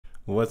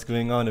What's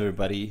going on,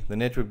 everybody? The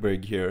Network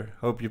Berg here.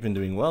 Hope you've been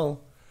doing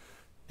well.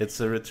 It's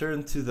a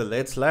return to the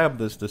Let's Lab.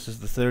 This is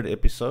the third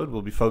episode.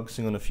 We'll be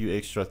focusing on a few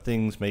extra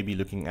things, maybe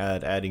looking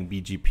at adding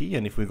BGP,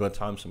 and if we've got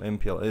time, some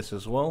MPLS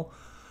as well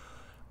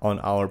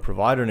on our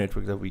provider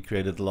network that we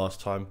created the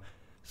last time.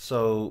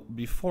 So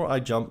before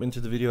I jump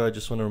into the video, I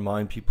just want to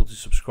remind people to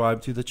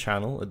subscribe to the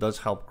channel. It does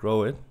help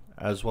grow it,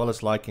 as well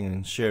as liking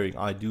and sharing.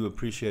 I do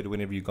appreciate it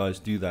whenever you guys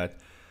do that.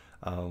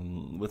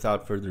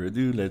 Without further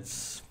ado,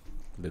 let's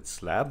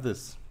lab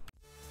this.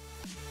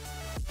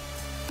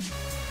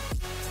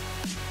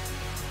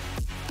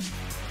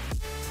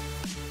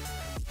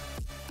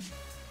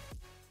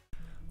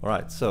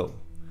 Alright, so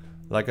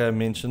like I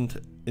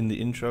mentioned in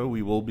the intro,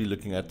 we will be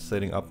looking at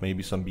setting up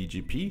maybe some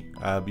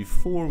BGP.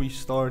 Before we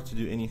start to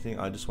do anything,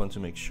 I just want to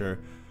make sure,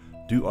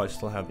 do I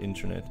still have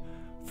internet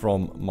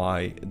from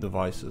my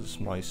devices,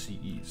 my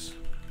CEs?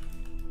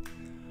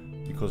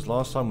 Because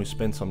last time we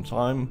spent some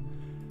time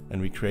and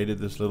we created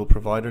this little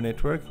provider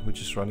network which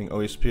is running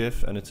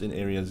OSPF, and it's in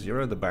area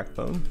 0, the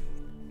backbone,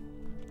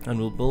 and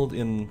we'll build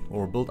in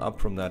or build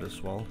up from that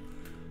as well.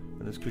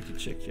 And let's quickly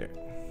check here.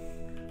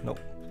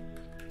 Nope,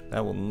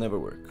 that will never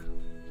work.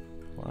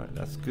 Alright,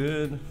 that's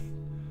good,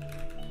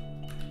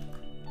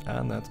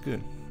 and that's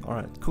good.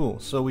 Alright, cool.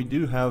 So we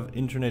do have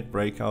internet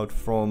breakout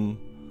from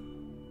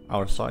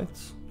our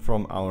sites,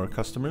 from our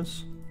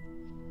customers,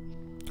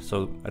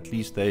 so at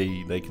least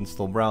they can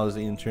still browse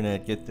the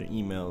internet, get their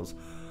emails,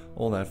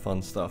 all that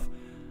fun stuff.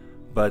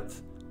 But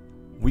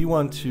we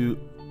want to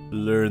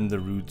learn the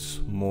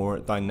routes more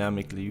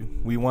dynamically.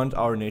 We want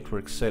our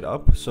network set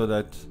up so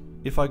that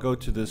if I go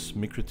to this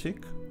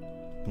MikroTik,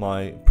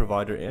 my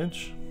provider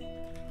edge,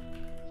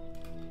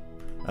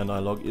 and I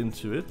log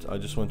into it, I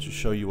just want to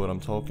show you what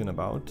I'm talking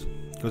about.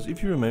 Because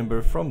if you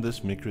remember, from this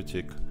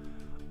MikroTik,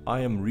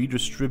 I am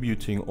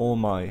redistributing all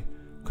my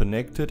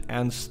connected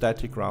and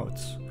static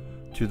routes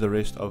to the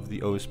rest of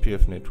the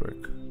OSPF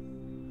network.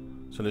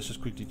 So let's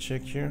just quickly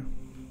check here.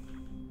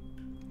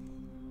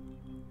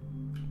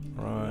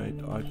 Right,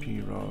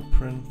 IP route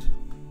print,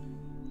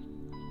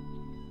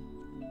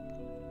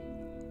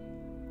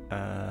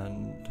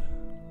 and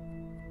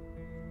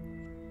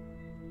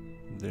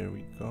there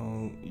we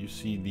go. You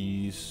see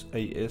these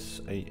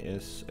AS.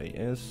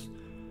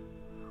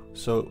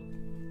 So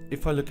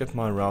if I look at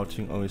my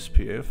routing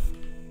OSPF,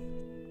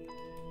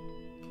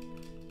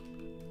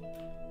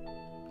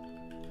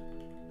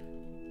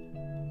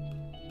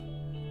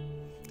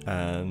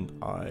 and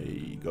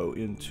I go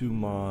into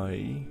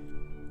my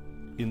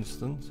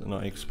instance and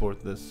I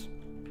export this,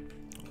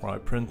 or I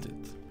print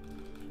it.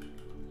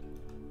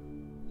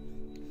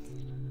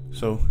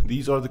 So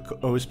these are the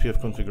OSPF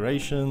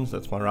configurations.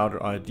 That's my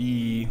router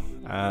ID,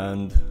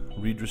 and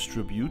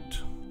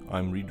redistribute.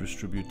 I'm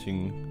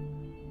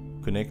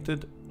redistributing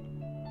connected,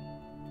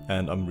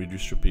 and I'm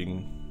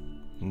redistributing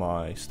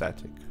my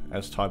static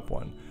as type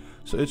 1.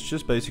 So it's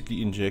just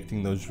basically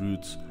injecting those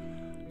routes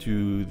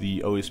to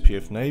the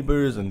OSPF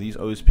neighbors, and these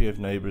OSPF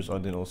neighbors are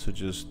then also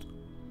just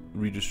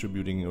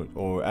redistributing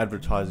or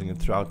advertising it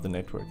throughout the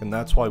network, and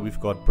that's why we've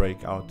got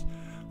breakout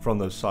from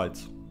those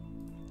sites.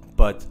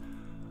 But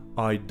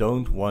I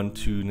don't want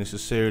to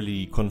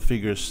necessarily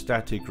configure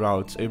static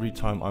routes every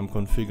time I'm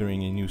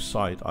configuring a new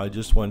site. I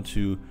just want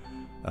to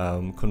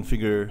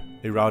configure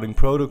a routing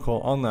protocol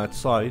on that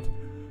site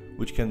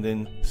which can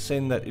then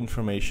send that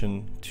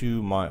information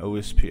to my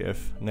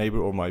OSPF neighbor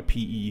or my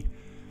PE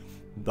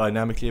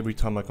dynamically every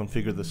time I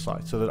configure the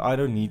site, so that I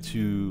don't need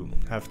to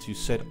have to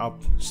set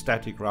up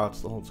static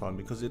routes the whole time,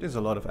 because it is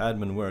a lot of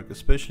admin work,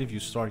 especially if you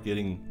start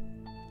getting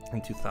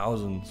into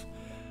thousands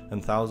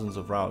and thousands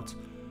of routes.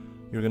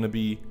 You're going to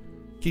be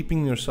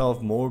keeping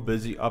yourself more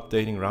busy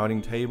updating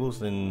routing tables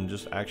than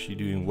just actually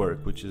doing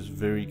work, which is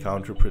very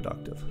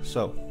counterproductive.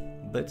 So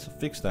let's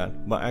fix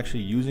that by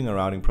actually using a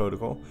routing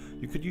protocol.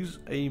 You could use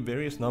a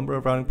various number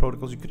of routing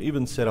protocols. You could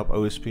even set up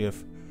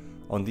OSPF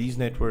on these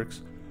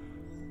networks,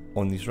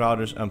 on these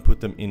routers, and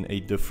put them in a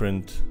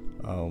different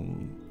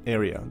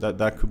area.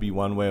 That could be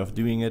one way of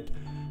doing it.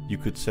 You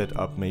could set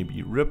up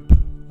maybe RIP.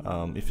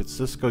 If it's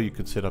Cisco, you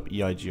could set up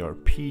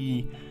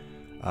EIGRP.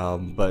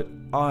 But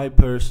I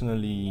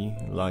personally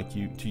like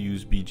to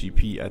use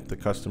BGP at the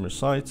customer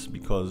sites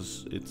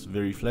because it's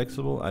very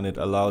flexible and it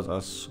allows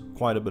us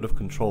quite a bit of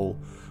control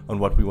on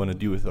what we want to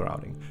do with the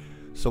routing.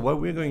 So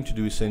what we're going to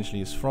do essentially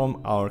is,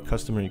 from our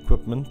customer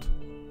equipment,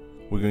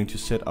 we're going to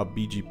set up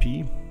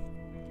BGP,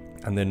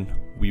 and then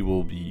we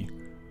will be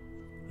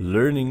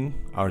learning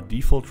our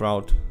default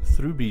route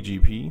through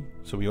BGP,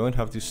 so we won't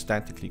have to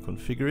statically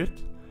configure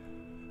it.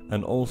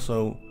 And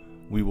also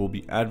we will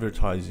be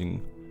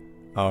advertising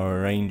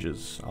our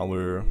ranges,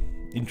 our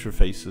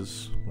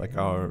interfaces, like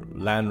our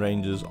LAN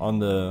ranges on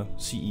the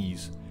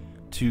CEs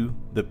to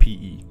the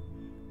PE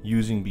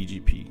using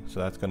BGP.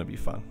 So that's going to be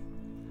fun.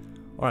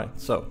 Alright,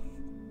 so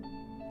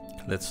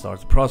let's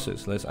start the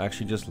process. Let's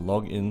actually just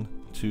log in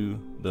to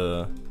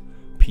the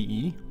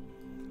PE,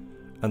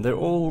 and they're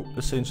all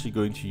essentially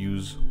going to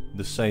use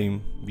the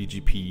same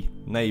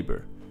BGP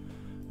neighbor.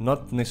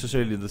 Not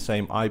necessarily the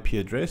same IP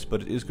address,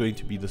 but it is going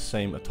to be the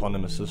same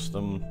autonomous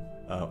system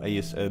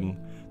ASN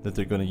that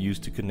they're going to use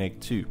to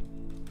connect to.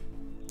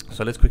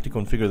 So let's quickly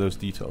configure those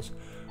details.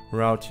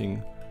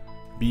 Routing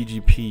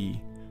BGP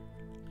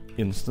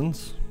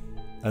instance,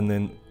 and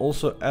then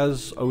also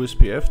as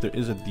OSPF there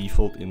is a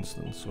default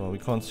instance. Well, we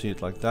can't see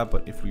it like that,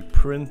 but if we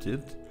print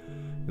it,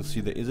 you'll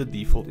see there is a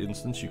default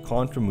instance. You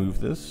can't remove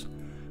this.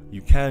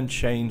 You can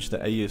change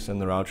the AS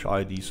and the router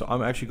ID, so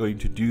I'm actually going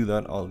to do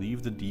that. I'll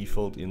leave the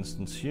default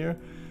instance here,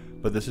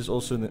 but this is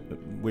also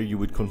where you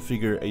would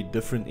configure a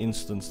different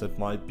instance that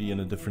might be in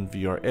a different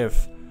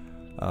VRF,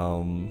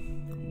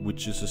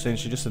 which is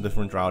essentially just a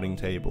different routing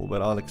table,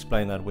 but I'll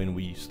explain that when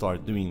we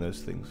start doing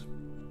those things.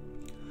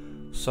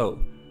 So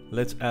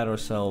let's add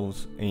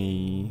ourselves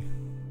a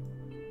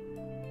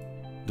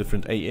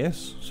different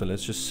AS. So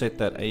let's just set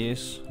that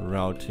AS,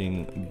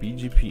 routing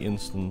BGP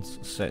instance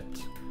set.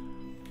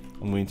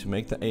 I'm going to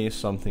make the AS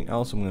something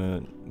else. I'm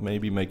going to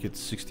maybe make it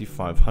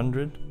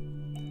 6500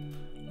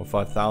 or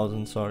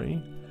 5000,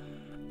 sorry.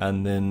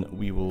 And then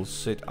we will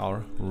set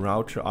our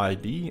router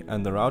ID,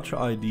 and the router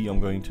ID I'm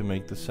going to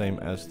make the same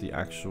as the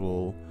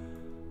actual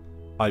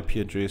IP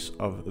address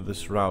of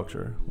this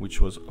router, which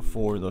was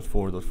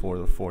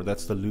 4.4.4.4.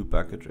 That's the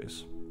loopback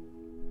address.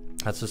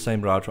 That's the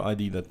same router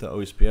ID that the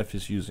OSPF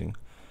is using.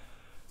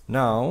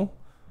 Now,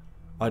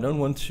 I don't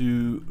want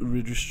to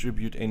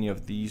redistribute any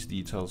of these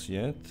details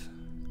yet.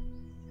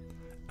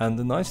 And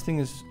the nice thing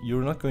is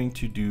you're not going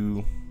to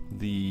do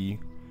the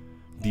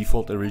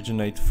default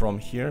originate from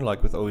here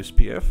like with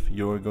OSPF.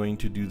 You're going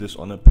to do this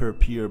on a per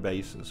peer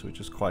basis, which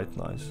is quite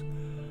nice.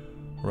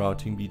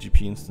 Routing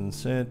BGP instance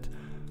set.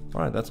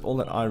 Alright, that's all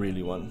that I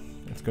really want.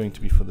 It's going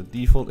to be for the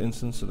default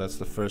instance, so that's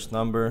the first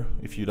number.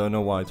 If you don't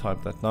know why I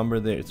typed that number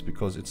there, it's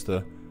because it's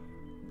the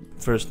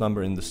first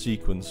number in the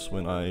sequence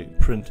when I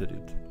printed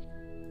it.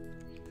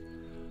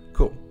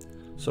 Cool.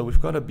 So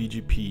we've got a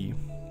BGP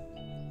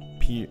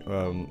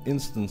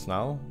instance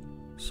now.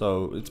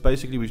 So it's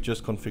basically we've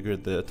just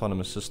configured the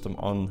autonomous system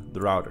on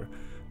the router.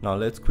 Now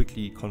let's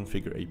quickly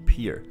configure a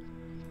peer.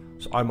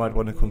 So I might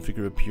want to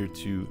configure a peer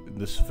to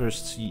this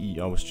first CE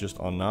I was just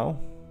on now.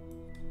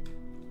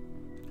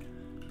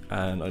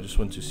 And I just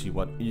want to see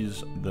what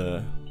is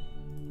the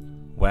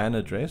WAN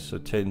address. So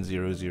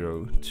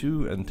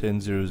 10.0.0.2 and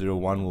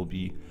 10.0.0.1 will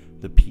be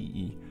the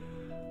PE.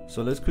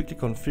 So let's quickly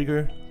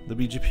configure the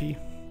BGP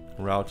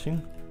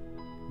routing.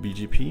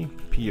 BGP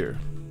peer.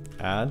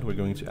 Add. We're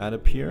going to add a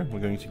peer. We're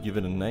going to give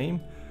it a name.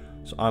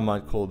 So I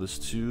might call this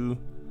to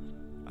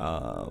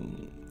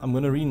I'm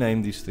going to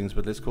rename these things,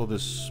 but let's call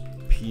this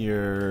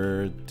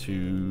peer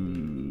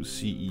to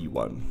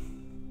CE1.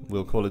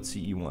 We'll call it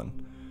CE1.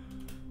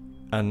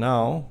 And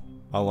now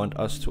I want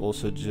us to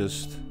also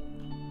just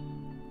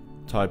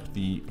type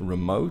the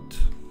remote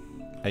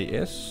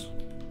AS,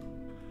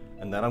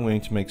 and then I'm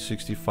going to make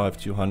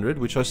 65200,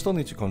 which I still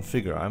need to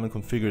configure. I haven't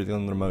configured it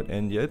on the remote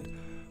end yet,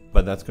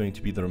 but that's going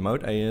to be the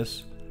remote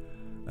AS.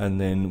 And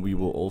then we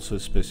will also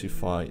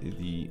specify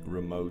the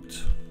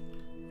remote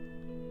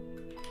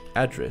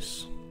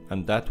address,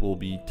 and that will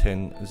be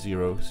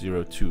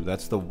 10.0.0.2.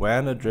 That's the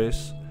WAN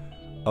address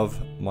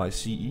of my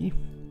CE.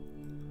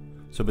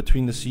 So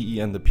between the CE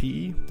and the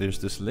PE, there's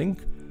this link,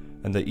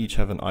 and they each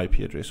have an IP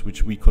address,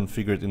 which we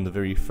configured in the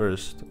very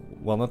first,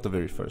 well, not the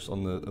very first,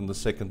 on the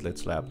second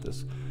Let's Lab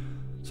this.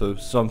 So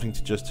something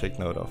to just take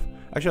note of.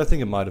 Actually, I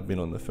think it might have been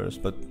on the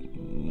first, but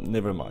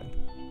never mind.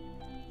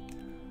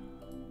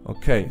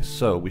 Okay,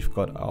 so we've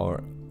got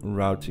our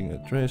routing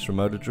address,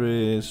 remote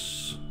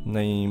address,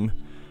 name,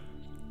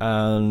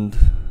 and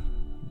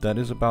that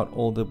is about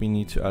all that we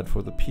need to add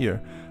for the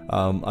peer.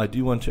 I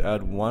do want to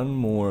add one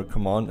more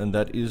command, and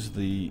that is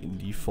the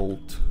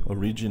default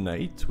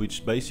originate,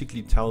 which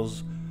basically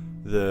tells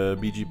the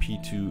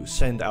BGP to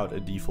send out a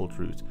default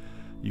route.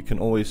 You can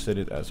always set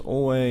it as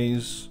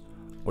always,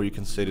 or you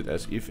can set it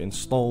as if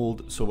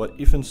installed. So what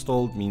if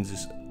installed means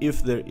is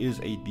if there is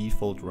a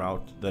default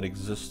route that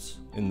exists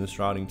in this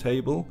routing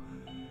table,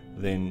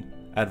 then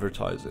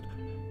advertise it.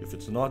 If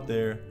it's not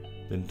there,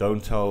 then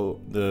don't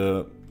tell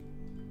the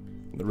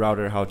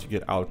router how to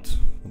get out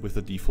with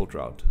the default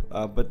route.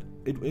 But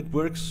it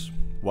works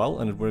well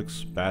and it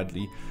works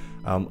badly.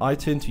 I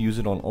tend to use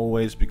it on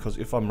always because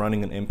if I'm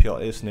running an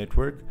MPLS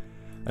network,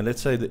 and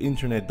let's say the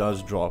internet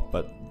does drop,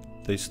 but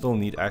they still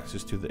need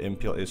access to the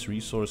MPLS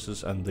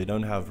resources and they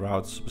don't have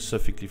routes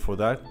specifically for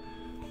that,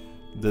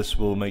 this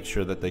will make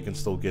sure that they can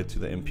still get to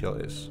the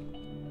MPLS.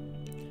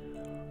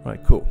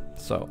 Right, cool.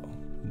 So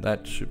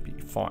that should be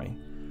fine.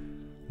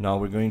 Now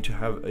we're going to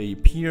have a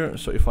peer.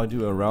 So if I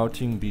do a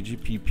routing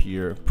BGP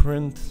peer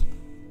print,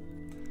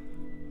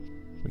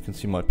 we can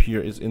see my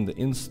peer is in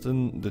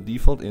the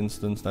default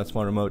instance. That's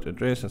my remote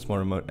address. That's my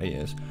remote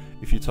AS.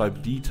 If you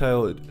type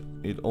detail,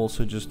 it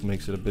also just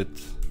makes it a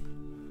bit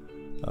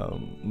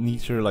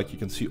neater. Like you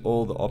can see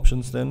all the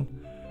options then.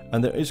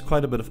 And there is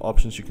quite a bit of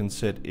options you can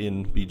set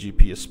in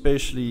BGP,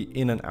 especially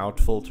in and out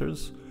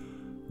filters,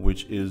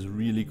 which is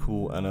really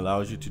cool and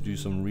allows you to do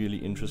some really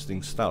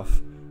interesting stuff.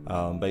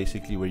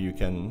 Basically where you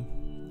can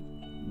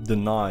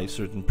deny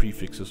certain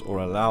prefixes or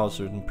allow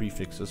certain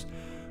prefixes.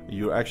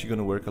 You're actually going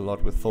to work a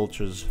lot with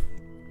filters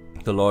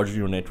the larger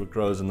your network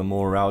grows and the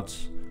more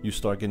routes you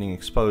start getting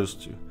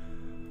exposed to.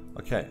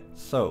 Okay,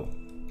 so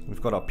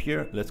we've got our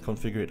peer. Let's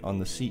configure it on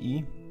the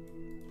CE,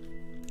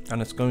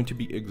 and it's going to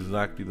be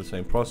exactly the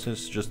same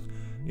process, just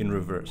in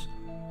reverse.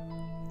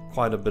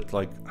 Quite a bit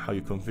like how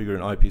you configure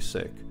an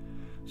IPsec.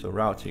 So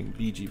routing,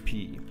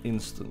 BGP,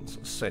 instance,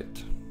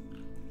 set.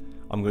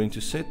 I'm going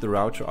to set the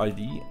router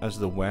ID as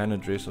the WAN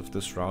address of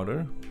this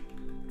router,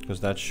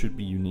 because that should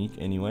be unique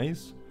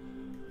anyways.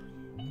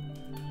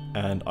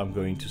 And I'm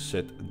going to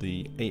set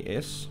the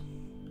AS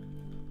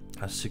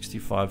as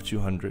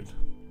 65200.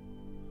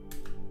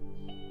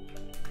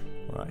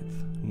 Right,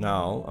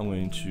 now I'm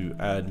going to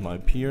add my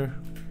peer,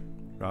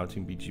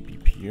 routing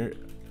BGP peer,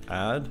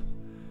 add,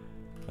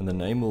 and the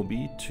name will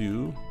be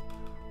to,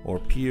 or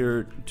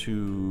peer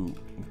to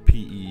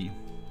PE.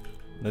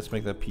 Let's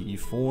make that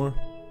PE4,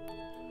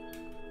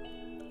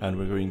 and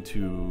we're going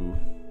to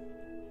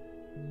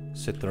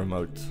set the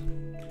remote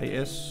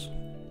AS,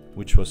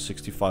 which was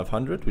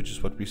 6500, which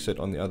is what we set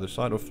on the other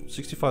side, of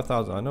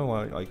 65,000. I know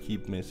I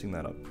keep messing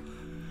that up.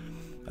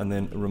 And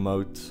then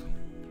remote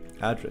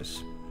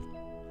address,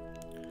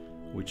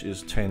 which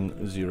is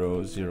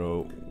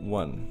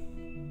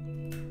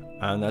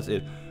 10.0.0.1, and that's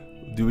it.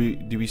 Do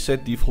we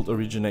set default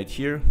originate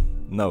here?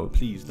 No,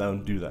 please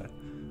don't do that.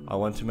 I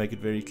want to make it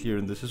very clear,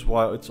 and this is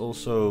why it's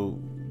also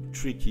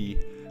tricky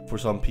for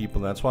some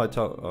people. That's why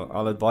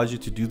I'll advise you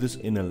to do this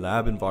in a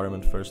lab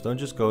environment first. Don't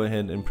just go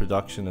ahead in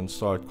production and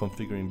start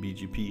configuring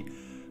BGP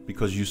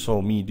because you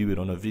saw me do it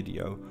on a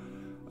video.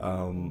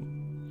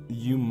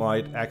 You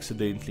might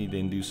accidentally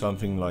then do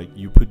something like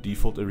you put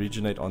default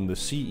originate on the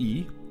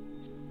CE,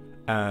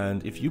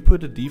 and if you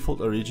put a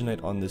default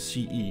originate on the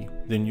CE,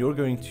 then you're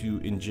going to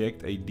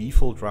inject a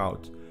default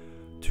route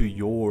to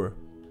your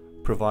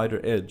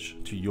provider edge,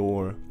 to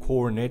your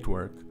core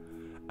network,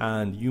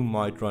 and you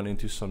might run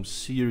into some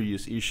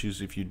serious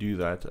issues if you do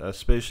that,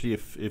 especially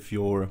if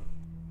your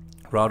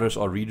routers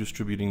are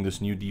redistributing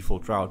this new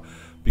default route,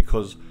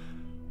 because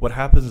what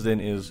happens then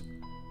is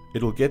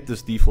it'll get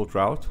this default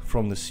route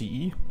from the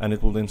CE and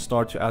it will then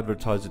start to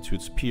advertise it to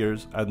its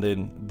peers, and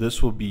then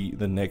this will be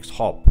the next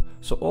hop.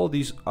 So all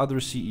these other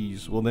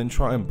CEs will then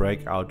try and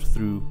break out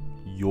through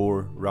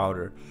your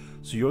router.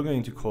 So you're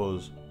going to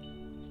cause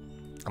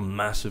a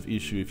massive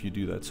issue if you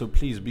do that. So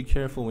please be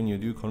careful when you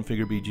do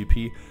configure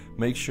BGP.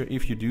 Make sure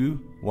if you do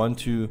want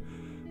to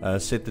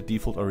set the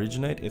default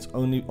originate, it's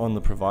only on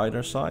the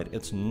provider side,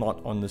 it's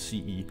not on the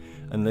CE.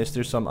 Unless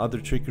there's some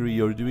other trickery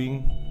you're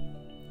doing,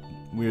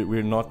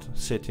 we're not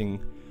setting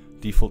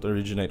default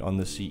originate on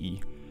the CE.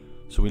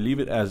 So we leave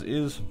it as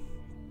is,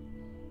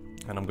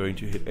 and I'm going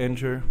to hit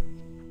enter.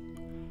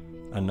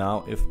 And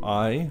now if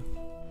I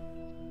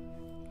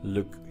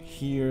look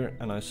here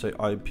and I say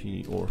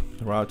IP or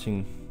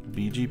routing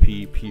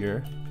BGP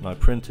peer and I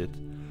print it,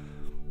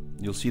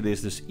 you'll see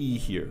there's this E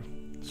here.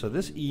 So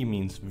this E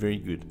means very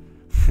good.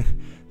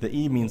 The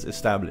E means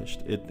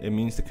established. It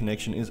means the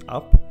connection is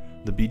up,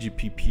 the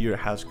BGP peer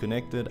has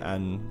connected,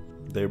 and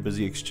they're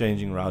busy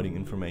exchanging routing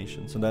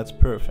information. So that's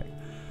perfect.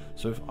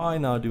 So if I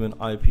now do an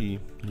IP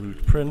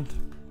route print,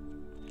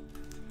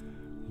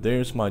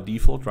 there's my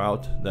default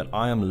route that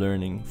I am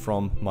learning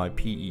from my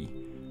PE.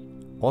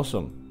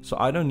 Awesome. So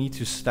I don't need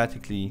to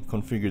statically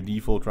configure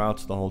default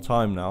routes the whole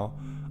time now.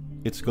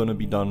 It's going to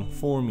be done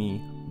for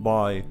me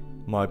by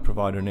my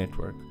provider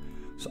network.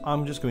 So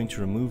I'm just going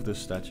to remove this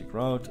static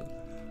route,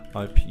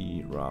 IP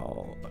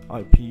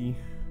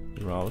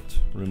route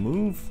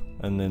remove,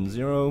 and then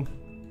 0.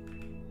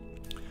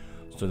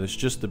 So there's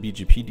just the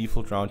BGP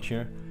default route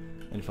here,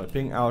 and if I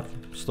ping out,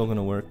 still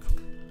gonna work,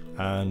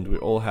 and we're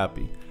all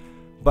happy.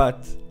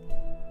 But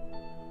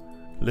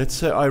let's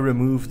say I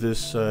remove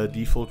this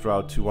default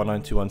route to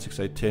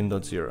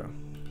 192.168.10.0.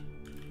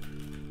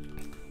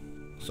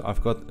 So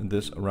I've got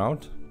this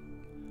route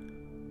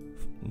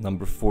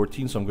number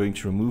 14, so I'm going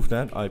to remove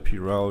that. IP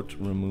route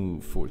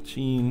remove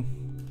 14.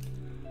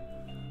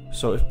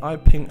 So if I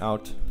ping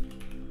out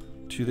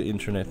to the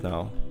internet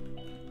now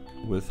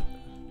with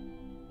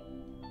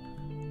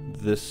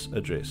this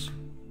address,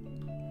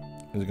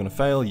 is it going to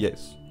fail?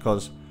 Yes,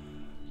 because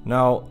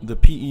now the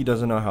PE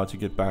doesn't know how to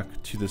get back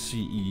to the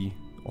CE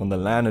on the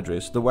LAN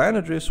address. The WAN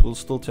address will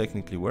still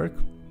technically work,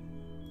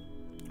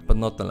 but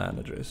not the LAN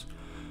address.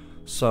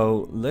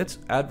 So let's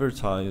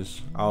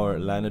advertise our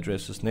LAN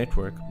addresses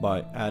network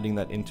by adding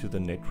that into the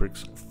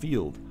networks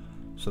field.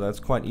 So that's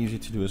quite easy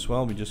to do as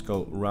well. We just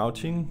go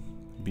routing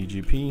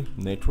BGP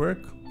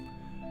network,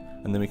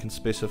 and then we can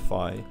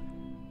specify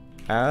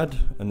add,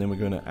 and then we're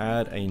going to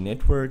add a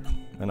network,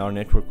 and our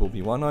network will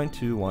be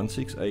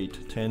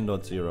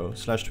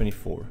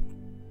 192.168.10.0/24.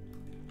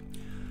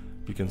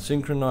 You can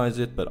synchronize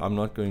it, but I'm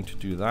not going to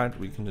do that.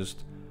 We can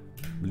just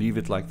leave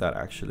it like that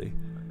actually.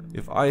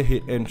 If I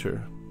hit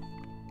enter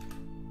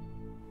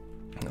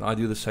and I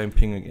do the same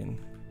ping again,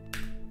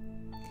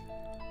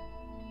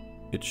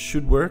 it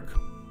should work,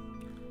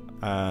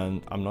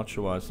 and I'm not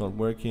sure why it's not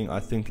working. I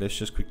think let's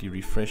just quickly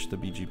refresh the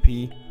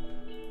BGP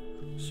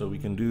so we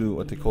can do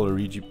what they call a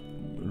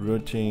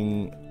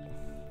routing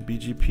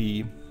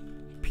BGP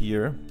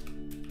peer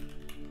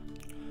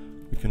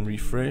We can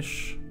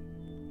refresh,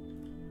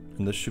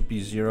 and this should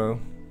be 0.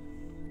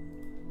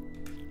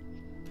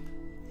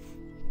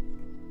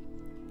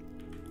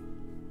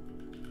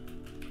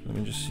 Let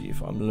me just see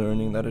if I'm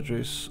learning that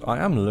address. I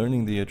am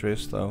learning the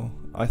address though.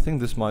 I think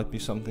this might be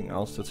something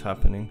else that's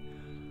happening.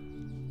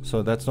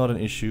 So that's not an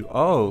issue.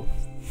 Oh,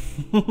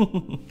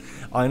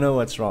 I know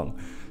what's wrong.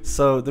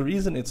 So the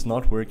reason it's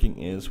not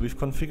working is we've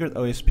configured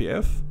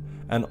OSPF,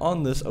 and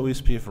on this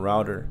OSPF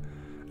router,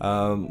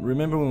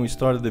 remember when we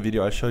started the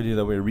video I showed you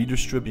that we're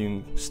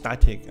redistributing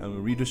static and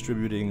we're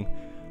redistributing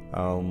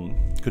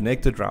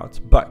connected routes.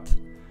 But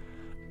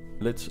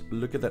let's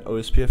look at that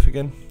OSPF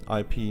again.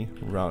 IP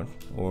route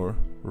or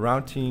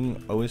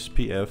routing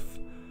OSPF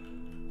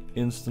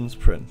instance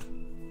print.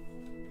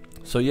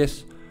 So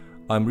yes,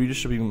 I'm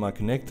redistributing my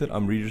connected,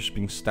 I'm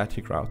redistributing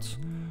static routes.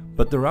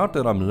 But the route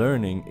that I'm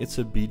learning, it's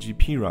a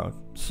BGP route.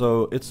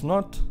 So it's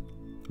not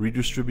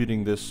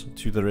redistributing this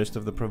to the rest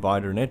of the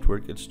provider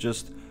network, it's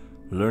just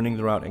learning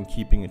the route and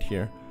keeping it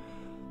here.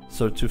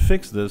 So to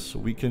fix this,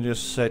 we can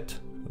just set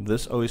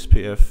this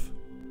OSPF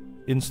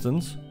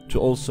instance to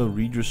also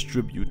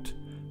redistribute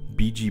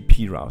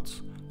BGP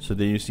routes. So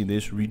there you see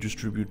this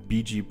redistribute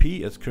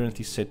BGP. It's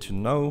currently set to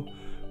no.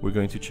 We're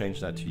going to change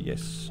that to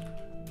yes.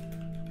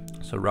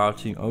 So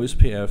routing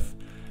OSPF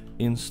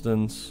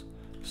instance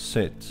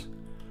set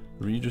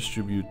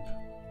redistribute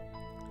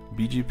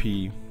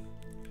BGP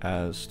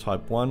as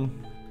type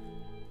 1.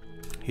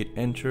 Hit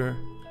enter.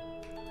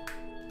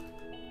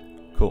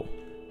 Cool.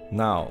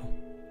 Now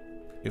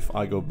if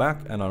I go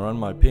back and I run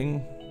my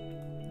ping,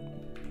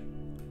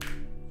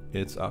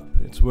 it's up,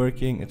 it's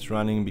working, it's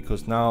running,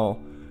 because now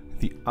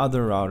the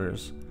other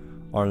routers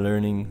are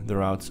learning the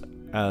routes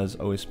as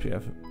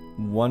OSPF.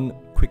 One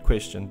quick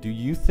question, do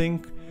you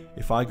think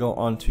if I go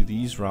onto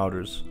these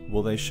routers,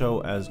 will they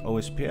show as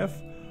OSPF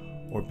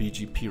or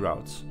BGP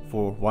routes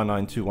for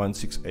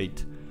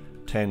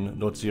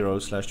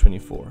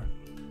 192.168.10.0/24?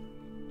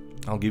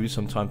 I'll give you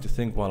some time to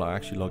think while I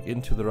actually log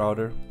into the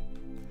router.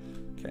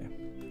 Okay,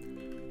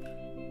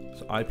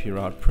 so IP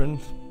route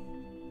print,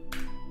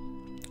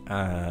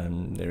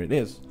 and there it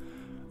is,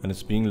 and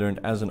it's being learned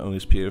as an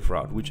OSPF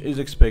route, which is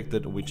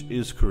expected, which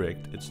is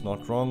correct. It's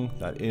not wrong,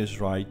 that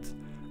is right,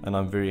 and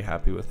I'm very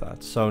happy with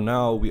that. So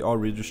now we are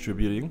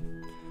redistributing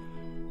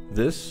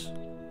this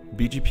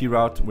BGP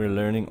route we're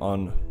learning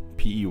on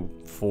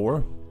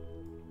PE4,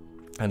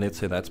 and let's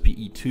say that's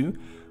PE2,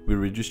 we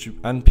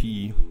redistribute, and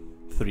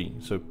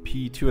PE3. So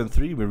PE2 and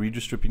 3, we're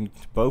redistributing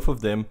both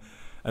of them,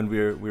 and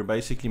we're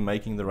basically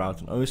making the route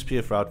an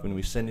OSPF route. When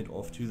we send it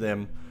off to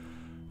them,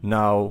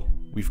 now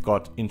we've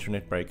got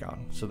internet breakout.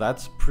 So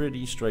that's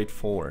pretty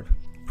straightforward,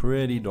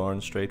 pretty darn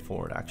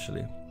straightforward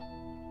actually.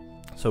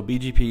 So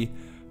BGP,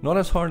 not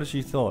as hard as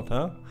you thought,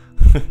 huh?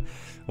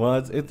 Well,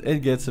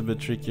 it gets a bit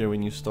trickier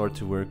when you start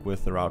to work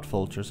with the route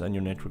filters and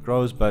your network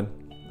grows, but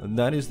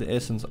that is the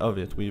essence of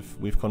it.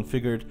 We've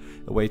configured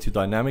a way to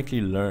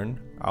dynamically learn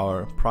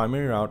our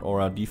primary route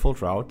or our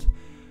default route,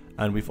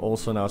 and we've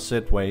also now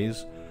set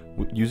ways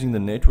using the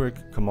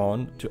network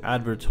command to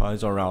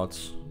advertise our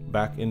routes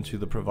back into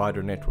the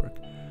provider network.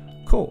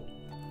 Cool.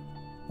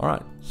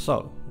 Alright,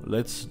 so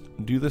let's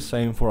do the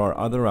same for our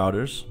other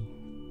routers.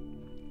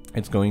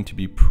 It's going to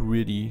be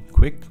pretty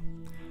quick.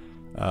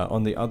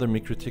 On the other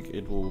MikroTik,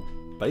 it will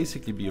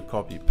basically be a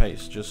copy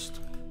paste, just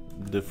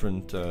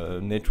different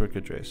network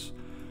address.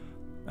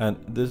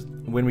 And this,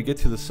 when we get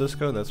to the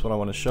Cisco, that's what I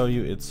want to show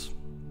you. It's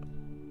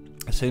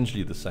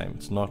essentially the same,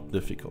 it's not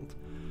difficult.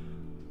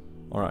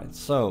 Alright,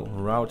 so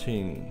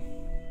routing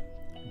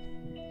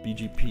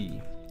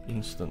BGP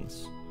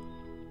instance.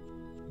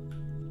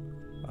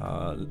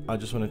 I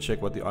just want to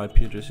check what the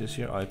IP address is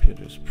here. IP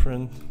address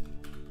print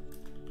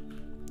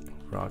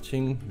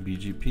routing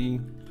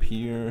BGP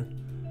peer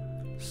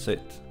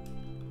set,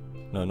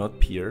 no, not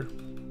peer,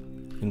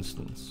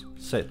 instance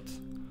set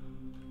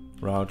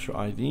router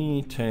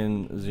ID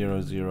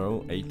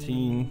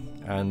 10.00.18,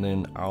 and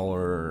then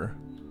our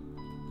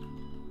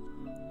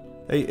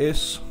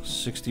AS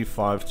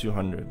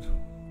 65200.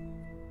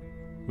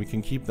 We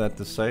can keep that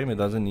the same, it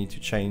doesn't need to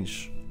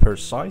change per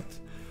site,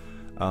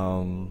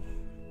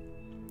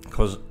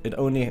 because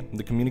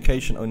the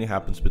communication only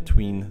happens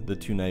between the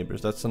two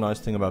neighbors. That's the nice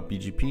thing about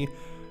BGP.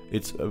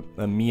 It's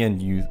a me and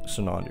you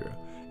scenario.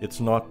 It's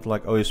not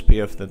like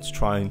OSPF that's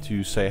trying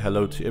to say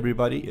hello to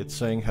everybody. It's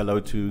saying hello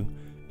to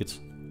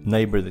its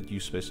neighbor that you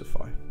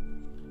specify.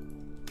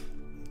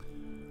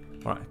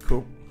 Alright,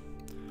 cool.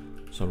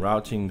 So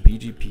routing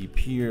BGP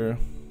peer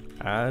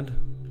add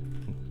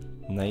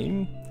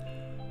name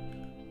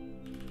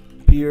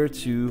peer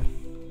to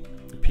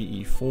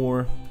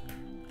PE4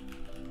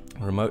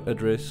 remote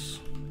address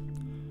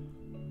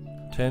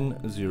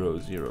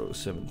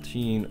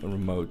 10.00.17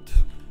 remote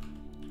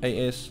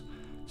AS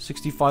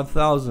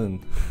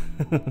 65,000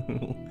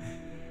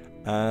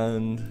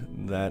 and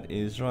that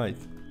is right.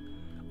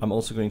 I'm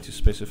also going to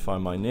specify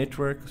my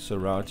network, so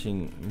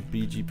routing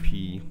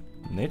BGP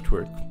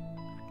network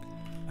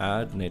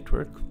add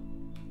network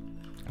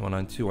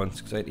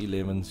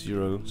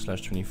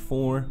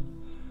 192.168.11.0/24,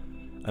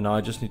 And now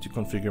I just need to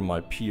configure my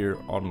peer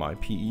on my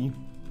PE.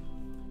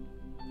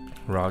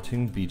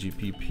 Routing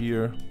BGP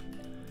peer,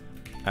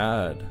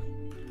 add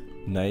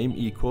name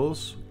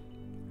equals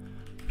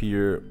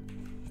peer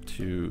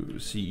to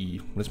CE.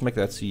 Let's make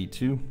that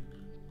CE2.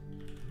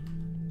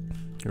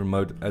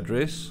 Remote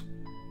address.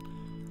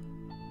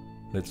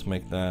 Let's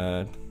make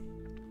that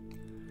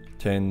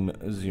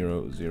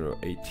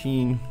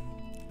 10.0.0.18,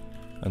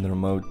 and the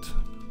remote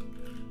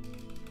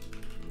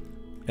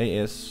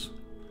AS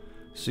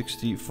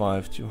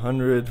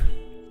 65.200,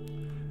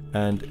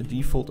 and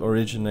default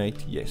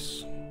originate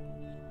yes.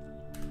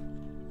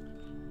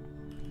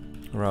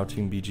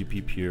 Routing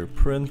BGP peer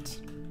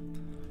print.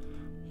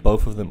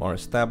 Both of them are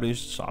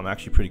established, so I'm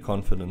actually pretty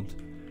confident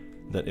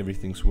that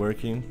everything's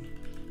working.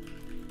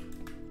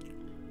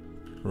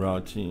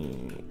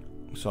 Routing,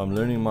 so I'm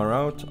learning my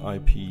route,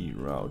 IP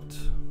route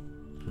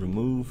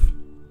remove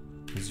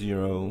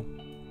 0,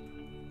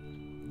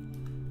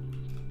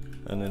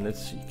 and then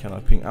let's see, can I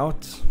ping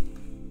out?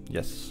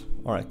 Yes.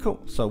 Alright,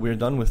 cool. So we're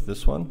done with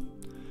this one.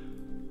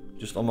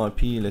 Just on my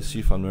P, let's see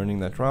if I'm learning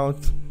that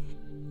route.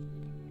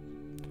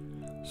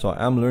 So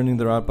I am learning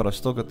the route, but I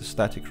still got the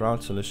static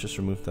route, so let's just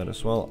remove that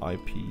as well.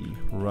 IP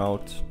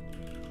route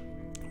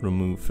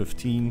remove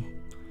 15.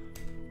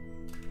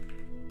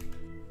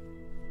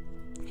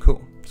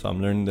 Cool. So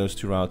I'm learning those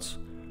two routes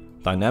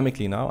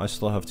dynamically now. I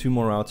still have 2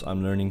 more routes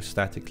I'm learning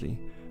statically,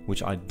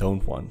 which I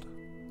don't want.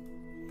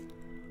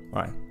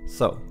 Alright,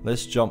 so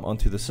let's jump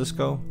onto the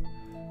Cisco.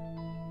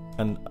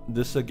 And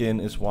this again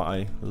is why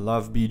I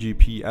love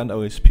BGP and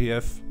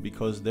OSPF,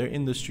 because they're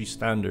industry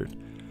standard.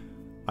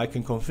 I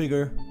can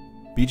configure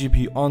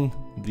BGP on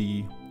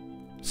the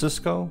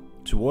Cisco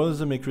towards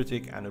the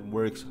MiCritic and it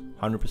works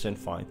 100%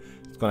 fine.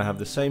 It's going to have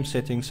the same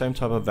settings, same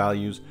type of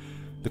values.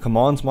 The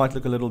commands might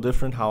look a little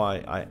different how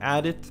I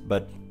add it,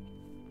 but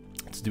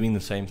it's doing the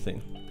same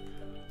thing.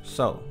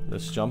 So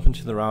let's jump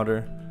into the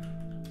router.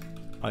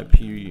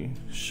 IP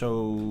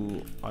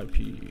show IP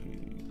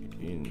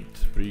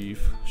int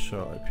brief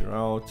show IP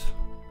route.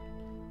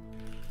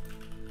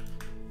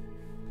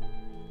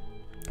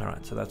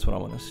 Alright, so that's what I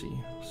want to see.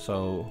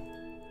 So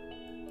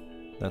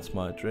that's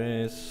my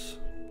address.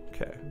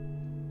 Okay.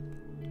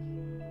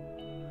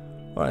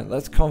 Alright,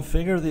 let's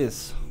configure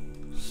this.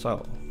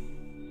 So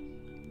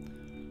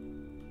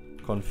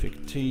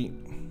config T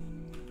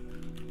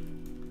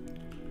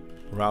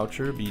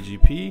router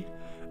BGP,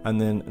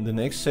 and then the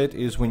next set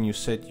is when you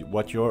set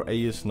what your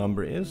AS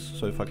number is.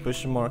 So if I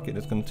question mark it,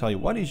 it's going to tell you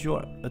what is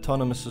your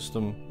autonomous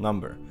system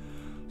number.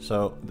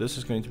 So this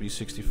is going to be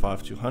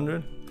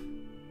 65.200.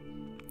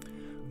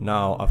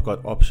 Now I've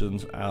got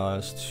options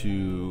as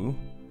to,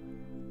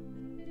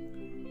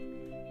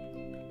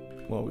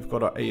 well, we've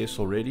got our AS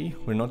already.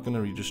 We're not going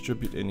to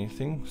redistribute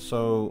anything.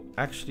 So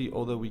actually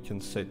all that we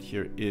can set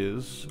here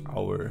is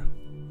our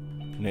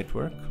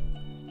network.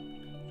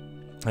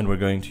 And we're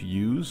going to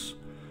use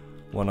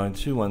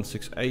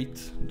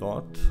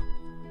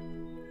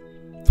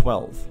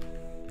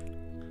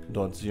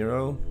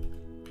 192.168.12.0,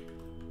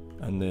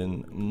 and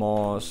then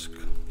mask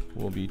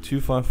will be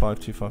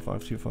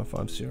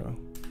 255.255.255.0.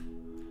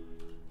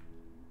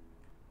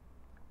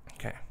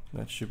 Okay,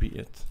 that should be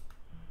it.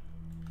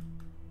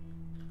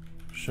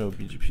 Show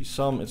BGP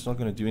sum, it's not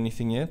going to do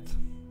anything yet.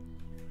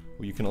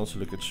 Well, you can also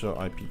look at show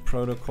IP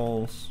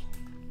protocols.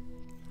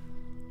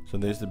 So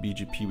there's the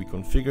BGP we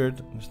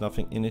configured. There's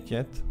nothing in it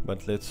yet,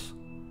 but let's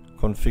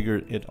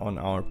configure it on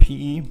our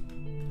PE.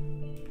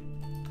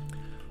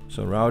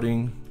 So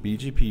routing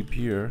BGP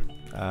peer,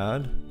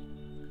 add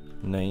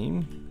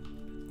name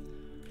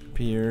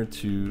peer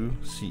to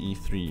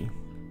CE3.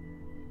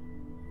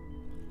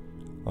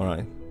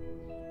 Alright.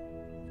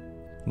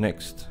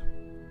 Next,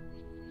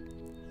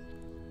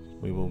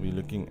 we will be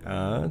looking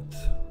at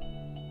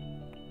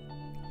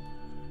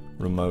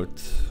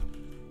remote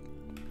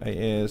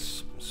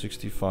AS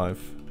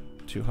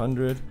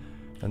 65.200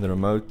 and the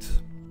remote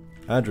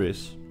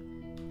address,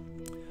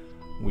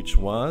 which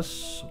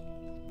was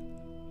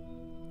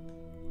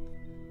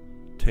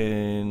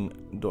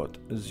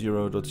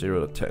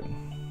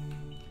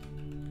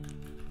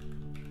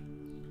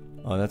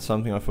 10.0.0.10. That's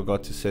something I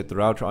forgot to set the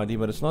router ID,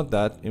 but it's not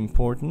that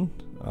important.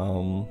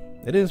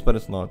 It is, but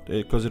it's not,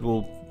 because it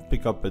will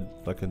pick up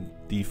like a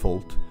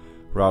default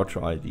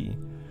router ID.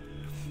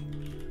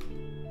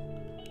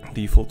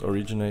 Default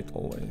originate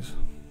always.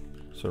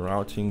 So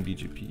routing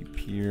BGP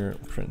peer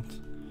print.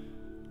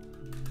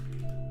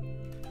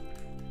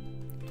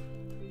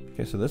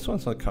 Okay, so this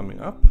one's not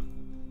coming up.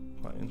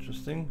 Quite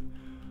interesting.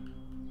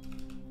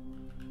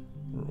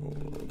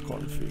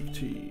 Config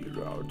T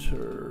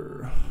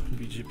router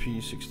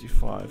BGP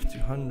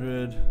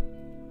 65.200.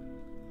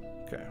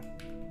 Okay,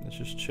 let's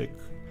just check.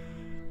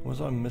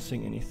 Was I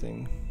missing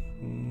anything?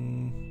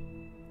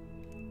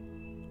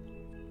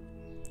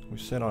 We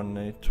set our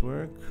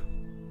network.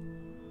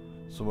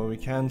 So what we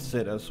can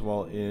set as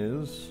well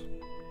is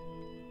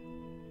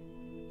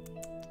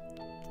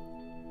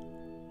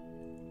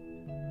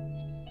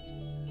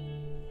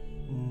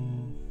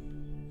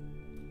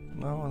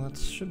no, that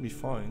should be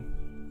fine.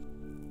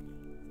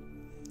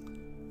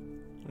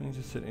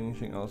 need to set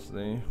anything else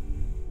there.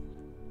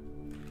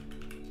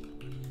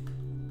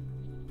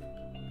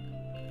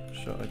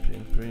 Show IP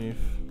in brief.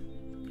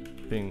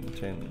 Ping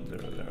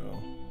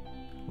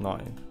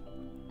 10.0.0.9.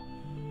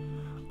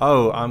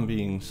 Oh, I'm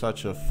being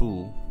such a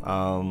fool.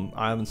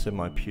 I haven't set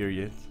my peer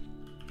yet.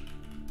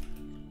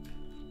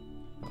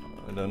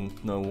 I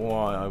don't know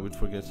why I would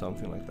forget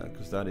something like that,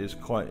 because that is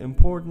quite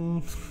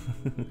important.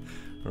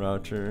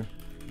 Router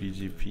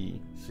BGP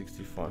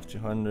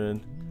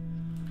 65200.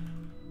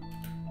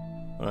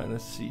 Alright,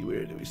 let's see,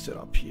 where do we set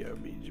up here?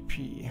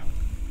 BGP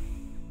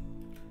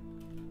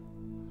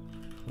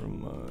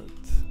remote.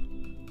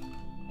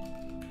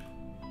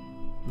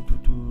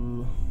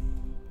 I'm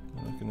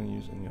not gonna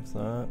use any of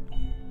that.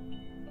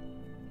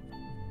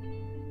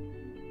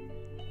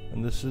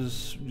 And this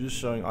is just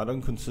showing I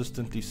don't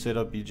consistently set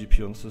up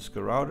BGP on Cisco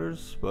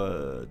routers,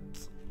 but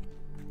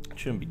it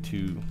shouldn't be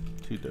too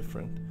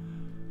different.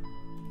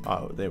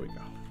 Oh, there we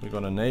go. We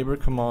got a neighbor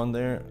command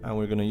there, and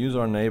we're gonna use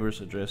our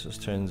neighbor's address as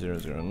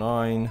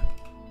 10.0.0.9,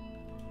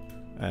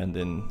 and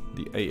then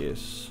the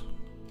AS.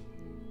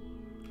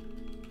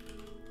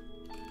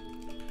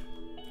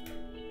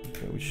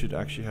 Okay, we should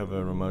actually have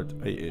a remote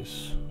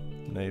AS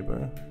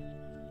neighbor.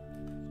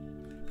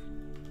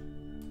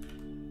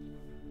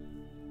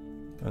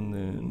 And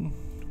then,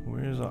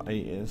 where's our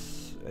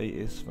AS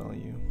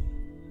value?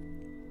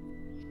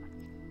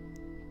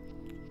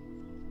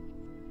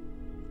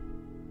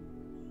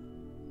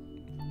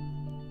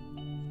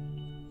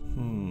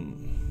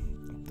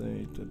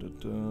 Update.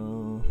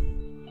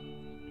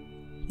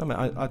 I mean,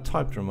 I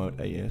typed remote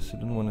AS. I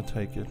didn't want to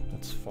take it.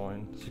 That's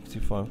fine.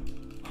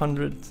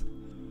 6500,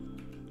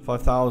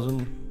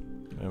 5000.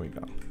 There we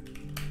go.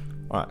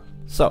 All right.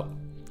 So,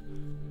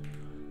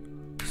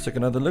 let's take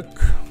another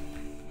look.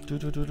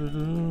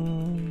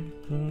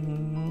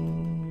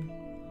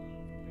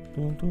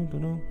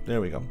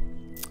 There we go.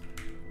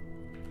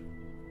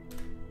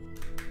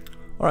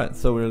 Alright,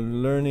 so we're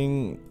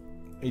learning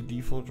a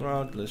default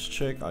route. Let's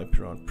check IP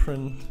route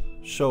print.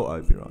 Show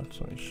IP route.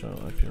 Sorry, show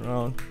IP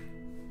route.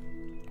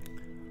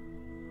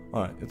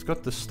 Alright, it's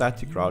got the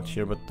static route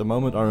here, but the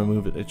moment I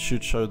remove it, it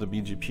should show the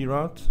BGP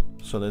route.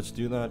 So let's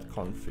do that.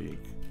 Config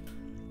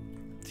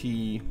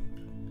T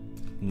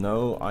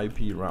no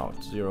IP route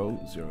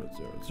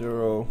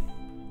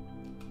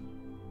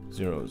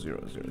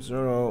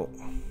 0.0.0.0.0.0.0,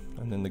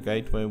 and then the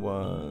gateway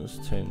was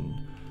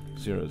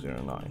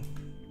 10.0.0.9.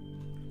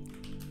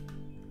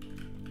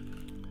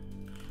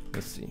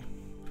 Let's see.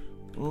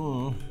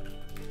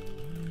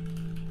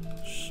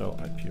 Show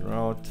IP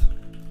route.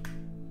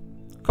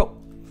 Cool.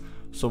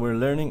 So we're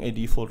learning a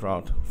default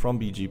route from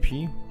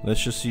BGP.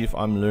 Let's just see if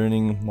I'm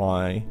learning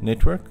my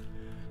network.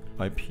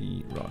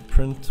 IP route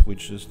print,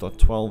 which is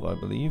 .12, I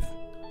believe.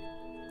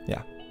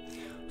 Yeah.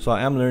 So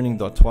I am learning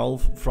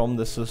 .12 from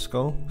the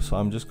Cisco, so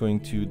I'm just going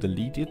to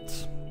delete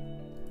it.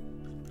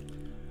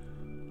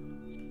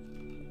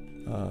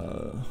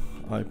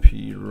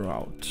 IP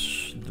route,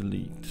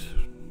 delete,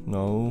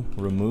 no,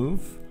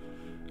 remove,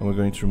 and we're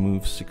going to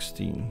remove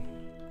 16.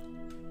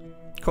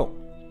 Cool.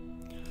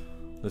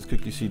 Let's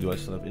quickly see, do I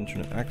still have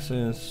internet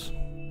access?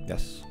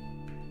 Yes.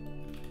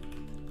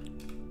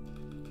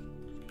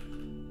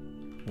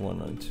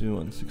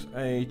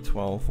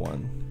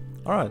 192.168.12.1.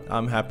 Alright,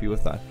 I'm happy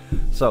with that.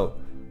 So,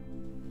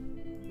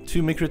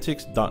 2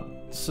 MikroTiks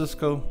done.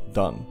 Cisco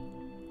done.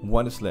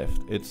 What is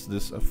left? It's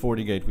this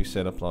FortiGate we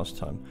set up last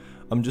time.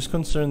 I'm just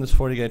concerned this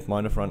FortiGate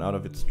might have run out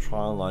of its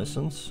trial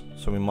license,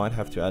 so we might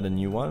have to add a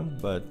new one,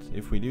 but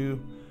if we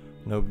do,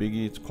 no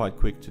biggie, it's quite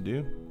quick to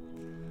do.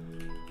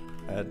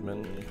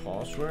 Admin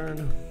password.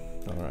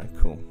 Alright,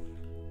 cool.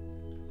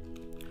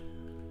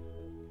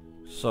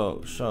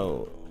 So,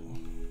 show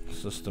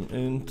system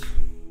int.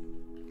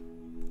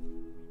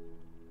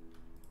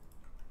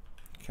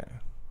 Okay.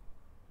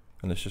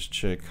 And let's just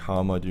check how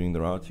am I doing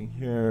the routing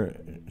here.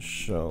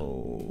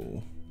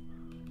 Show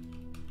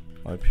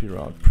IP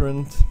route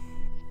print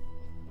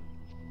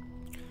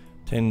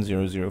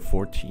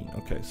 10.0.0.14.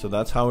 Okay, so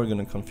that's how we're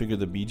going to configure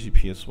the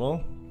BGP as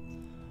well.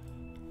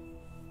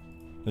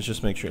 Let's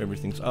just make sure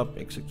everything's up.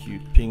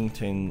 Execute ping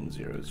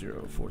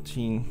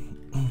 10.0.0.14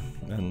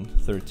 and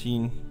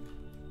 13.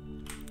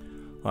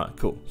 Alright,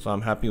 cool. So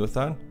I'm happy with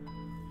that.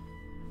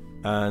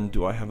 And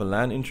do I have a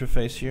LAN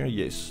interface here?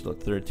 Yes,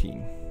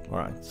 .13.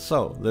 Alright,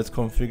 so let's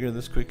configure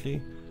this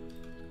quickly.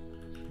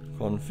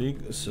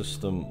 Config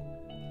system,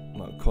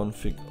 no,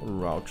 config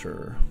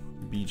router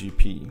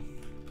BGP.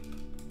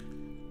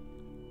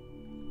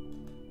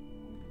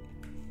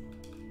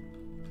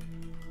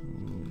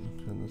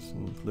 That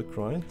doesn't look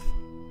right.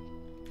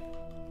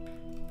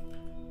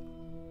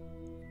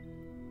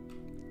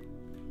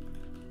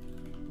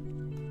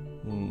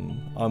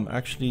 I'm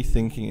actually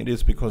thinking it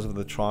is because of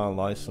the trial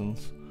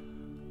license.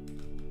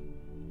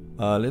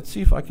 Let's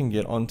see if I can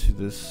get onto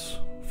this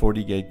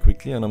FortiGate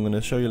quickly, and I'm going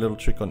to show you a little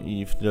trick on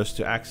Eve just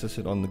to access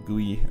it on the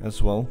GUI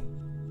as well.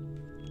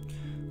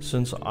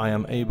 Since I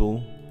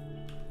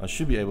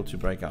should be able to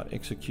break out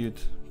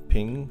execute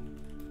ping,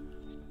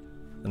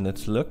 and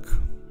let's look.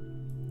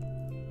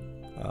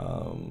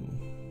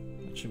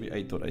 It should be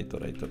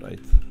 8.8.8.8.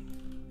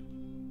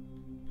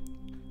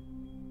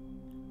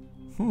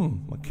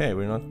 Okay,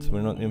 we're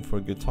not in for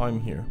a good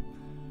time here.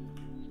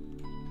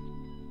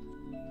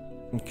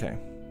 Okay.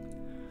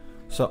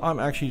 So I'm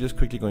actually just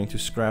quickly going to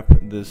scrap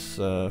this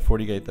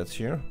FortiGate that's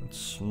here.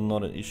 It's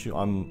not an issue.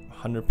 I'm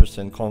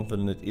 100%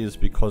 confident it is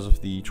because of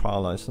the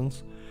trial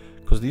license.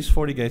 Because these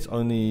FortiGates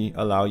only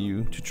allow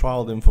you to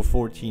trial them for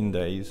 14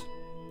 days.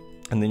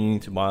 And then you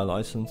need to buy a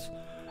license.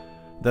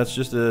 That's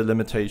just a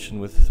limitation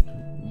with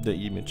the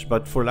image.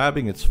 But for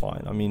labbing it's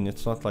fine. I mean,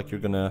 it's not like you're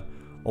gonna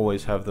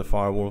always have the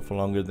firewall for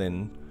longer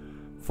than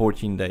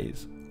 14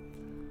 days.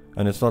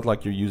 And it's not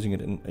like you're using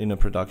it in a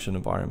production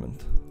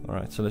environment.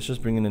 Alright, so let's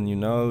just bring in a new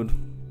node.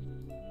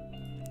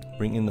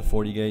 Bring in the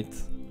FortiGate.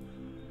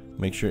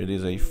 Make sure it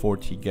is a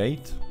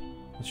FortiGate.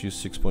 Let's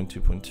use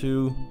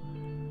 6.2.2.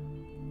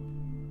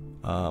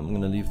 I'm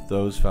going to leave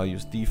those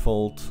values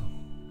default.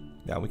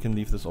 Yeah, we can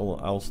leave this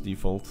all else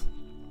default.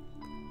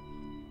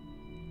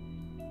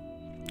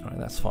 Alright,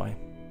 that's fine.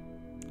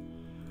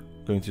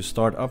 Going to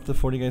start up the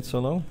FortiGate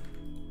solo.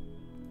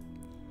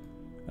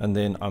 And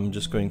then I'm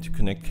just going to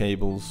connect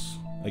cables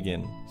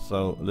again.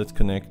 So let's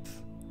connect.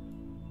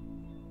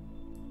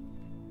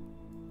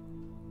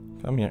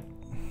 Come here.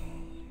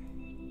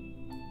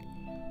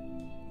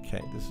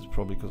 Okay, this is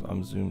probably because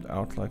I'm zoomed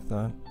out like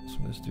that. So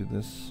let's do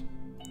this.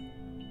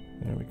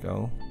 There we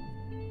go.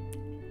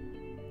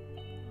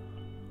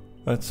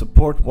 Let's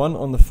support 1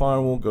 on the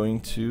firewall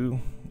going to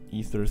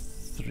Ether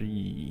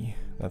 3.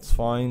 That's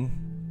fine.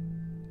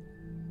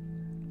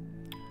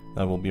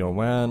 That will be our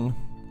WAN.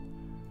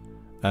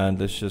 And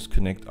let's just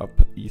connect up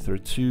Ether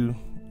 2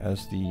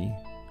 as the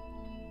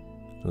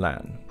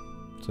LAN.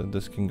 So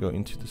this can go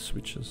into the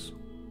switches.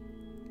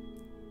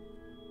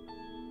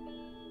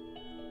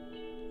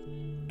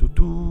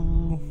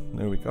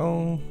 There we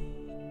go.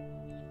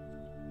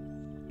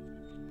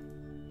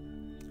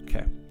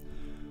 Okay,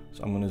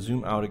 so I'm going to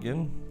zoom out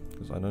again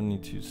because I don't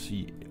need to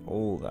see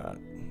all that.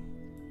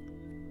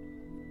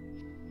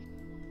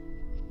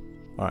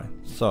 Alright,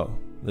 so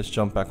let's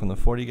jump back on the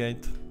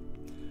FortiGate.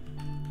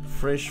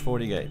 Fresh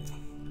FortiGate.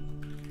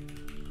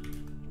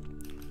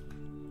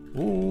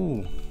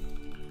 Ooh.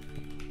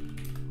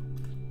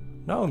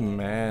 No,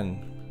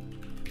 man.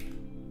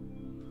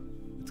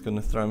 It's going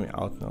to throw me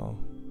out now.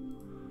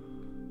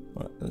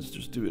 Alright, let's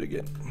just do it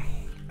again.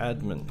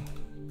 Admin.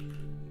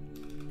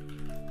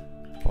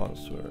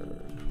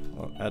 Password.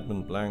 Oh,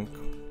 admin blank.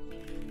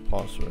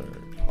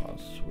 Password.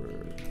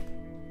 Password.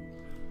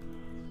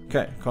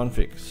 Okay,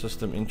 config.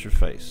 System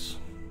interface.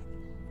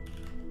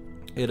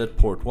 Edit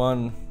port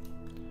 1.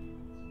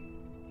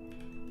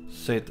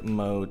 Set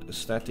mode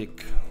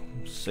static.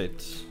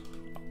 Set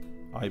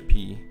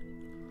IP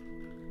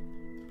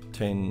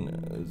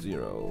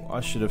 10.0.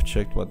 I should have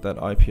checked what that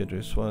IP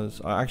address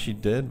was. I actually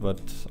did, but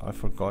I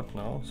forgot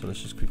now. So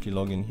let's just quickly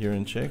log in here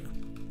and check.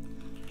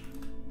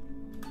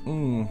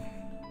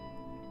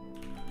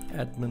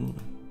 Admin.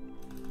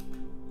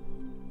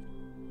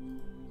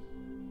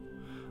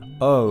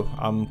 Oh,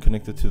 I'm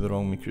connected to the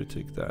wrong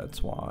MikroTik.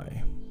 That's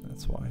why.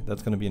 That's why.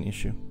 That's going to be an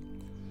issue.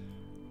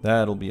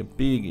 That'll be a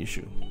big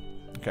issue.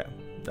 Okay,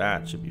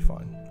 that should be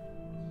fine.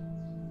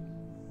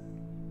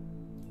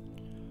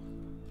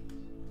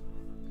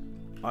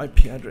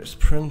 IP address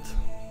print.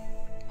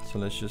 So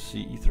let's just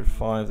see Ether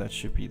 5. That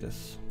should be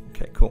this.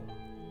 Okay, cool.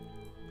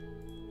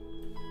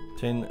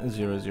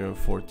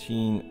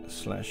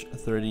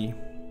 10.0.0.14/30.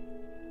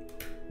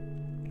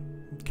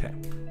 Okay.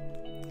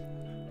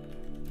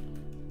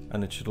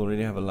 And it should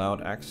already have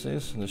allowed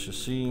access. Let's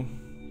just see.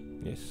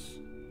 Yes.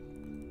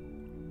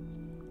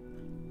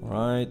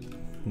 Alright.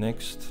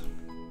 Next.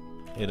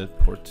 Edit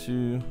port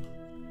 2.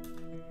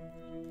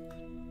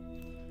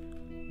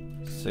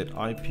 Set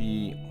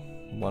IP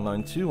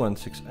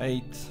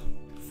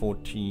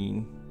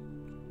 192.168.14.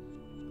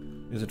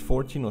 Is it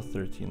 14 or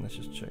 13? Let's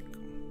just check.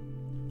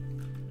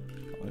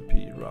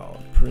 IP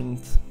route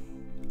print.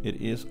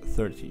 It is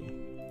 13.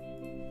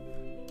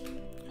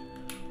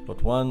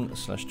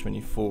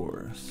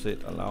 .1/24.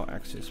 Set allow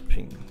access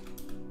ping.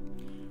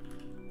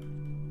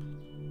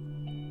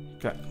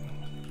 Okay.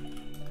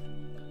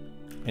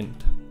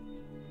 End.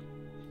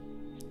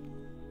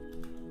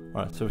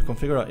 Alright, so we've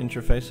configured our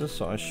interfaces,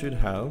 so I should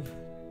have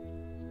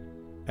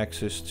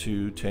access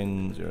to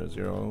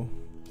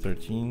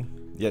 10.0.0.13.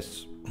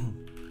 Yes.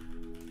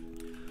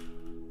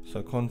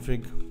 So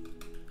config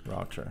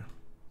router.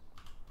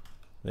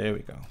 There we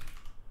go.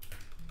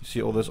 You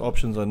see all those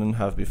options I didn't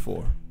have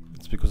before.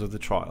 It's because of the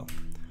trial.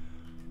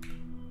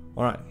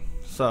 Alright,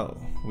 so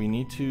we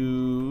need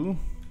to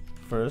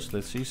first,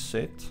 let's see,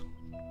 set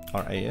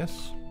our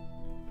AS,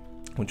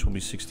 which will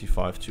be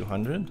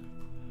 65.200.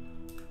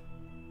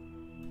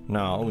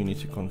 Now we need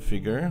to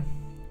configure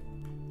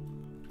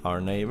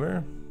our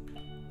neighbor.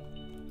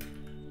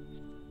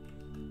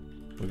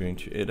 We're going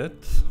to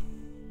edit,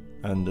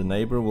 and the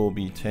neighbor will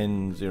be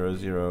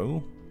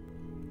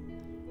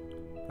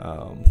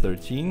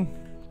 10.0.0.13,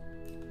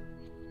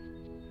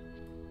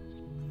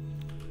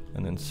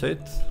 and then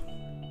set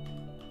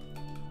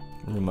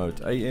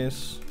remote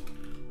AS,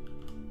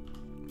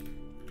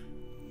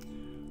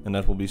 and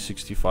that will be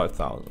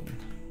 65,000.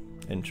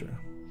 Enter.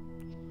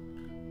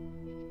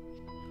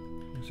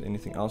 there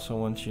anything else I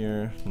want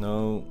here?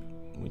 No.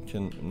 We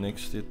can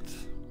next it.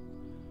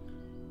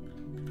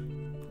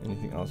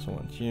 Anything else I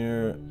want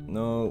here?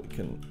 No. We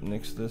can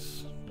next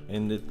this.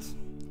 End it.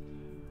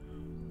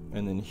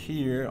 And then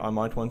here I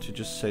might want to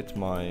just set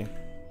my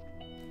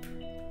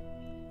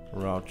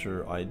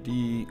router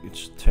ID.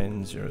 It's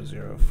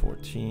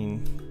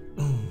 10.0.0.14.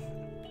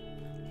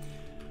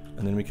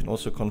 And then we can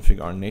also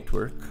configure our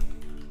network.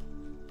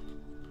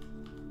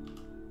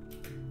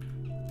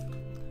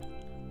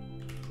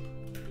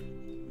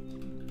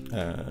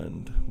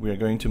 And we are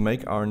going to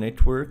make our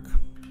network.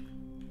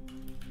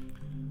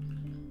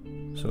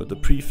 So the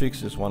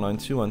prefix is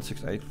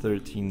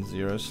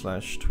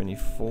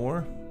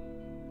 192.168.13.0/24.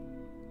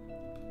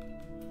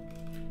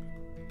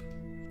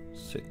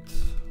 Set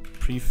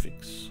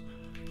prefix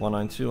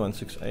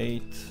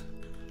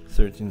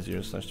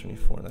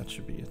 192.168.13.0/24. That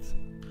should be it.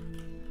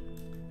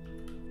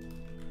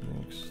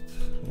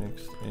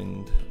 Next,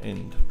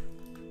 end.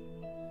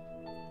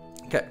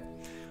 Okay.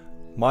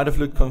 Might have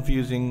looked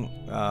confusing,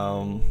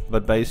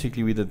 but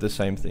basically we did the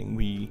same thing.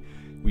 We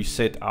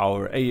set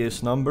our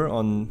AS number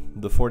on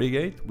the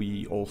FortiGate.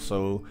 We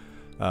also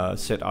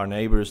set our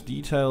neighbor's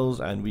details,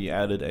 and we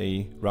added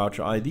a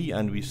router ID,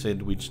 and we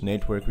said which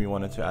network we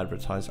wanted to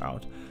advertise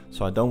out.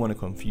 So I don't want to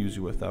confuse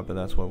you with that, but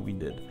that's what we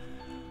did.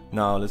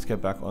 Now let's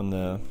get back on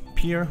the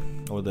peer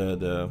or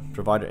the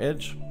provider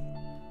edge.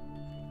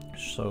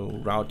 So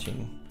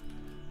routing,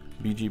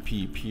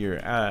 BGP peer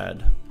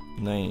add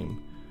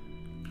name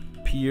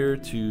peer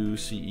to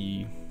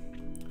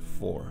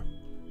CE4.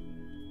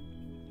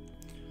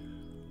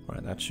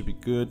 Alright, that should be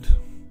good.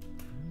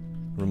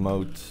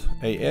 Remote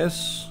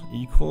AS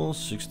equals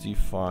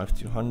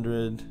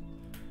 65.200,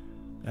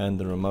 and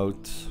the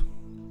remote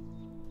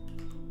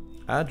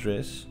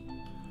address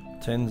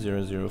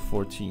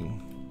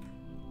 10.0.0.14,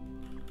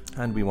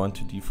 and we want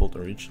to default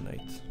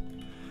originate.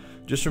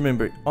 Just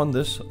remember, on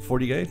this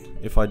FortiGate,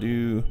 if I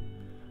do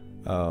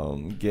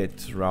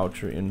get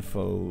router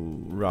info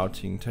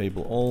routing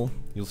table all,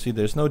 you'll see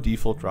there's no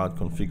default route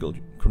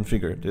configured.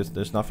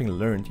 There's nothing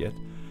learned yet.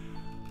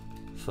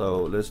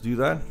 So let's do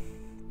that.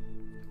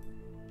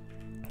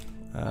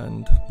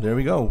 And there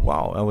we go.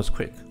 Wow, that was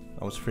quick.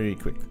 That was very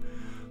quick.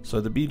 So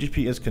the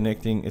BGP is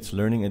connecting. It's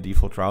learning a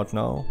default route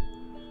now.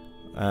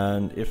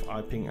 And if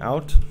I ping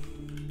out,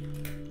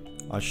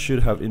 I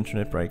should have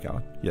internet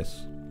breakout.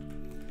 Yes.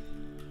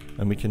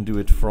 And we can do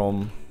it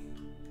from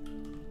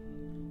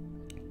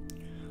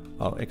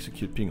our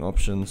execute ping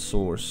option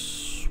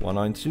source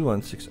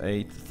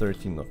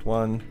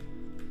 192.168.13.1.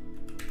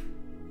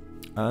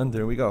 And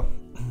there we go.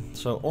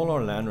 So all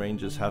our LAN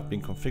ranges have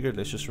been configured.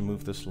 Let's just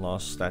remove this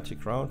last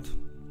static route.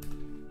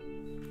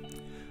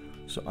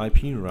 So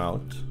IP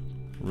route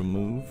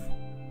remove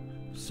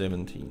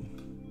 17.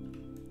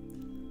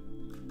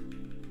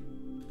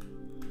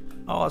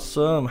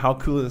 Awesome, how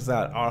cool is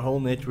that? Our whole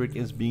network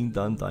is being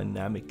done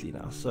dynamically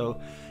now. So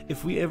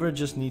if we ever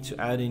just need to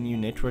add a new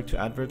network to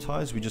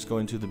advertise, we just go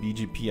into the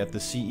BGP at the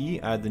CE,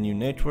 add the new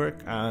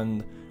network,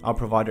 and our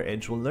provider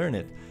edge will learn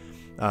it.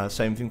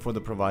 Same thing for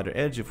the provider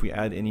edge. If we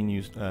add any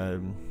new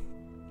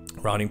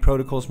routing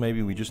protocols,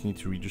 maybe we just need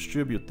to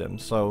redistribute them.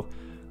 So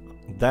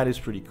that is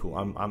pretty cool.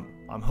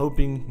 I'm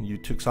hoping you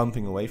took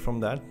something away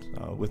from that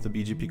with the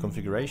BGP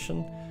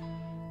configuration.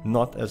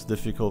 Not as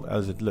difficult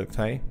as it looked,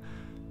 hey?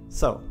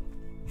 So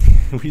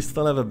we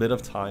still have a bit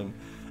of time,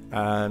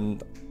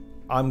 and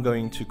I'm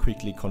going to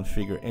quickly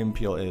configure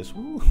MPLS.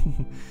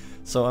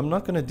 So I'm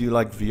not going to do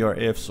like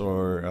VRFs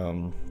or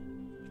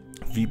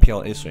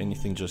VPLS or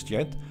anything just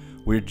yet.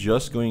 We're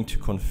just going to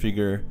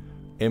configure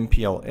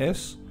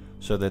MPLS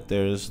so that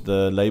there's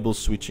the label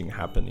switching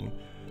happening.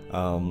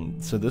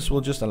 So this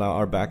will just allow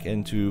our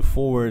backend to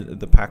forward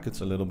the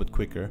packets a little bit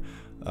quicker.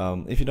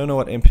 If you don't know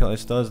what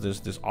MPLS does,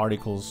 there's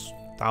articles,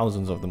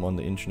 thousands of them on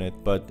the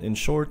internet, but in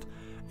short,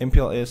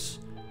 MPLS,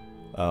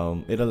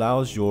 it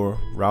allows your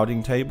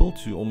routing table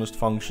to almost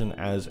function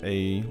as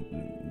a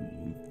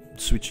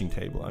switching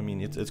table. I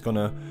mean, it's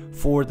gonna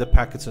forward the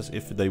packets as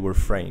if they were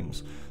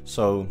frames.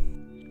 So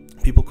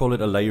people call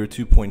it a layer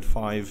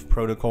 2.5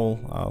 protocol.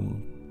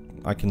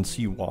 I can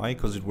see why,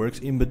 because it works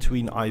in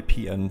between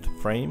IP and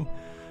frame.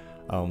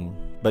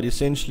 But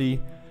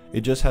essentially,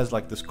 it just has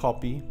like this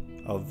copy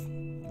of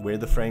where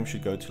the frame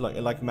should go to,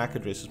 like MAC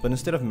addresses. But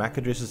instead of MAC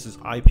addresses, it's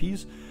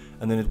IPs,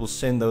 and then it will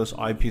send those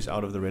IPs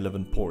out of the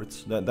relevant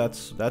ports.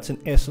 That's in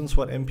essence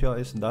what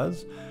MPLS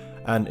does,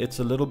 and it's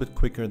a little bit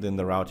quicker than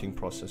the routing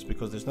process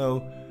because there's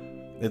no.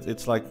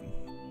 It's like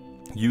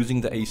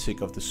using the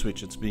ASIC of the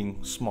switch. It's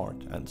being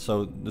smart, and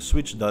so the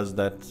switch does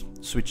that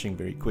switching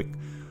very quick,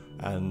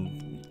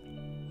 and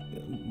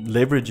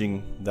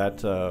leveraging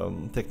that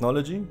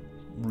technology,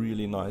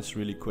 really nice,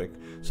 really quick.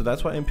 So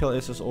that's why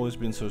MPLS has always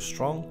been so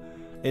strong.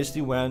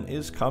 SD-WAN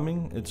is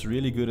coming. It's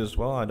really good as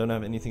well. I don't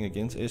have anything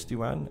against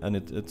SD-WAN, and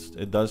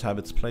it does have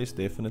its place,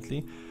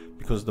 definitely,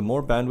 because the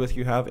more bandwidth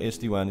you have,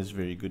 SD-WAN is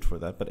very good for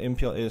that. But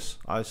MPLS,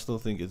 I still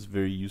think it's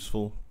very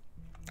useful,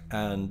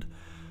 and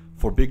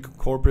for big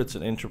corporates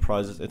and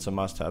enterprises, it's a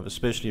must-have,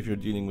 especially if you're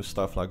dealing with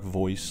stuff like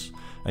voice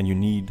and you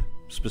need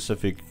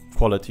specific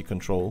quality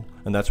control,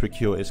 and that's where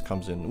QoS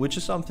comes in, which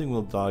is something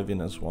we'll dive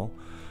in as well.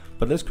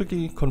 But let's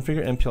quickly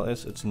configure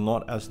MPLS. It's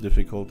not as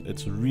difficult.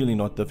 It's really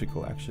not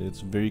difficult, actually.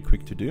 It's very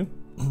quick to do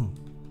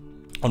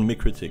on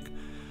MikroTik.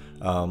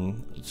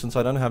 Since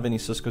I don't have any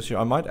Ciscos here,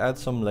 I might add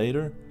some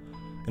later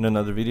in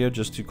another video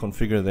just to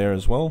configure there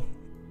as well.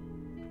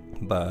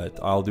 But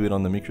I'll do it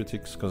on the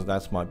MikroTiks because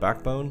that's my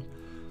backbone.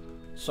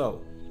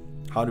 So,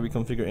 how do we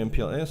configure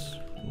MPLS?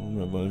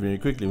 Well, very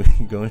quickly, we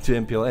can go into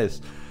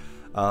MPLS.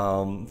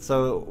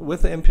 So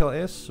with the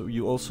MPLS,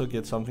 you also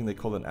get something they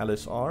call an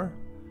LSR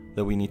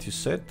that we need to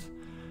set.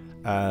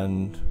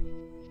 And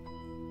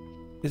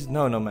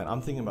no man,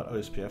 I'm thinking about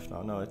OSPF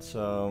now. No, it's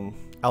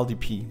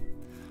LDP.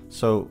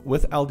 So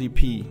with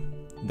LDP,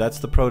 that's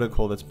the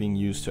protocol that's being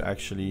used to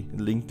actually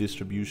link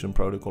distribution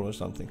protocol or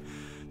something.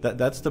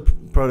 That's the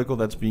protocol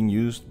that's being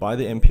used by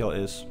the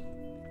MPLS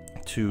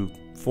to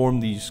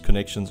form these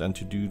connections and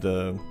to do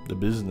the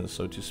business,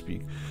 so to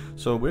speak.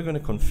 So we're going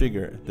to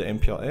configure the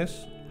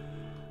MPLS,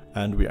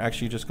 and we're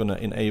actually just going to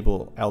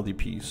enable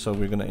LDP. So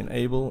we're going to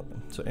enable,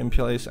 so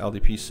MPLS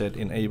LDP set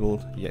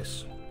enabled,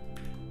 yes.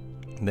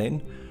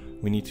 Then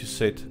we need to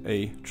set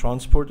a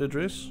transport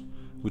address,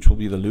 which will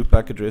be the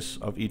loopback address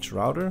of each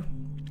router.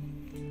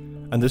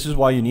 And this is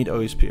why you need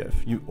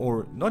OSPF,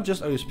 or not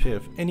just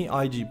OSPF, any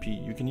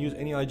IGP. You can use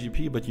any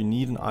IGP, but you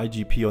need an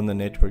IGP on the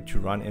network to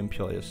run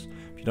MPLS.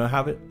 If you don't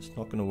have it, it's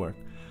not going to work.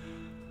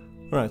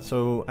 All right,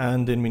 so,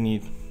 and then we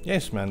need,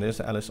 yes man, there's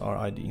the LSR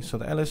ID. So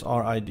the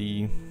LSR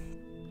ID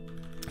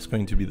is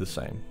going to be the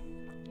same.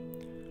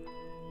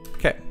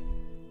 Okay,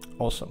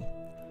 awesome.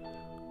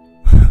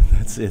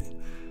 That's it.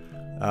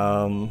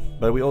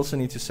 But we also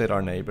need to set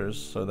our neighbors,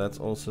 so that's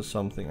also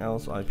something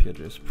else. IP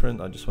address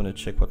print. I just want to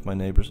check what my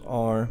neighbors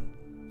are.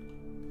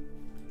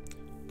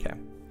 Okay,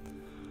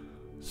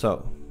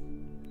 so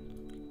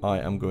I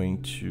am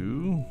going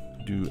to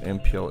do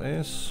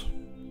MPLS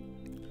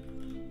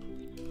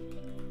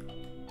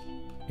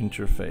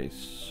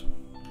interface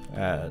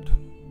add.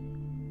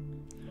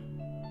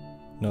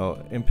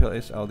 No,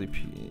 MPLS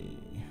LDP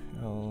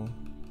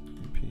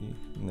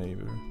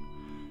neighbor.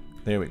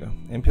 There we go.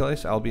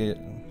 MPLS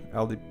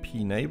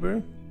LDP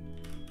neighbor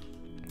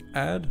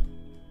add,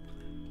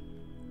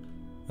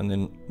 and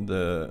then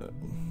the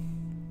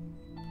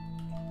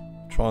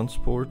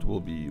transport will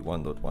be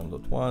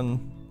 1.1.1,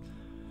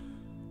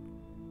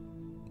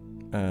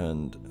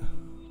 and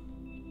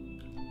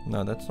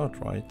no, that's not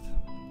right.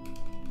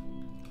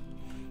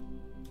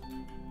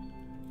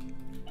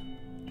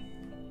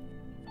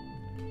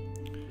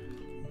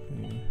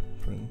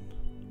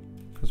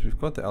 Because we've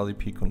got the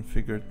LDP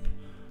configured.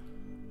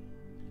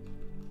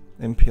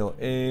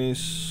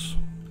 MPLS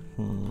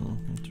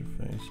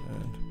interface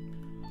add.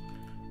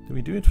 Do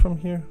we do it from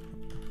here?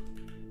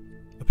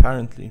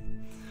 Apparently.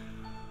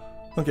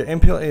 Okay,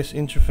 MPLS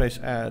interface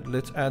add.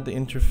 Let's add the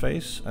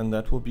interface, and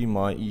that will be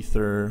my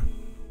Ether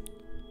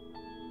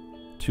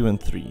 2 and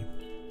 3.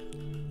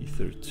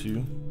 Ether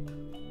 2.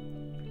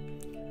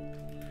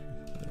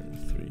 Ether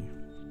 3.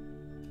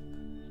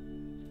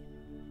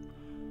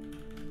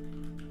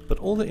 But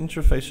all the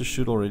interfaces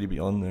should already be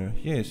on there.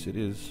 Yes, it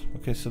is.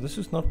 Okay, so this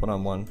is not what I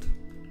want.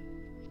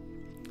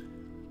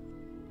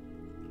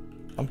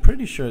 I'm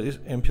pretty sure it is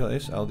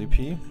MPLS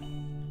LDP.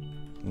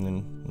 And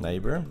then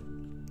neighbor.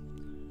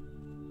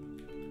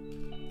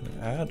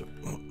 Add.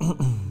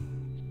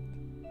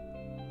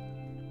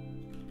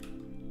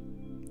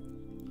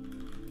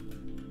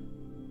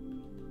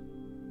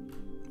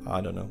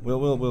 I don't know.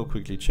 We'll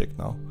quickly check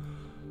now.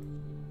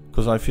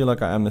 Because I feel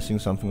like I am missing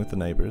something with the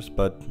neighbors,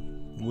 but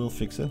we'll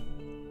fix it.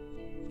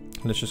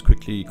 Let's just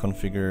quickly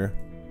configure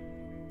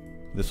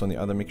this on the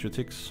other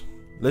MikroTiks.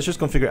 Let's just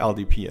configure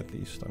LDP at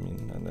least. I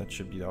mean, and that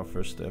should be our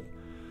first step.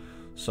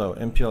 So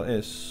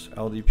MPLS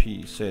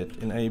LDP set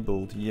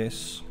enabled,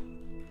 yes.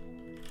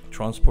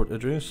 Transport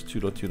address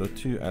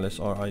 2.2.2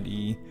 LSR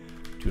ID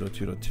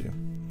 2.2.2.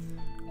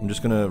 I'm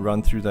just gonna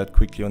run through that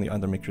quickly on the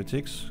other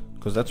MikroTiks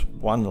because that's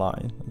one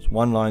line. It's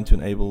one line to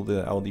enable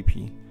the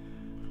LDP.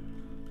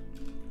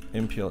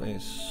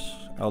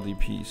 MPLS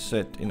LDP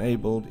set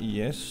enabled,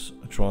 yes,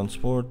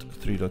 transport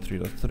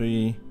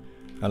 3.3.3,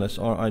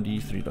 LSR ID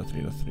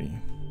 3.3.3.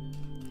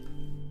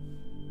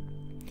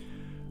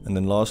 And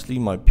then lastly,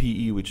 my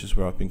PE, which is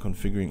where I've been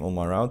configuring all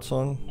my routes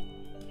on.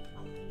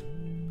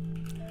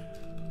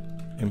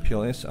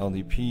 MPLS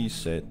LDP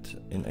set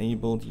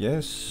enabled,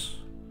 yes,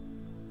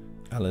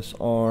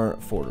 LSR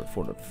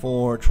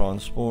 4.4.4,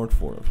 transport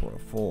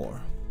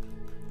 4.4.4.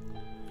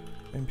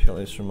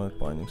 MPLS remote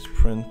bindings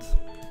print.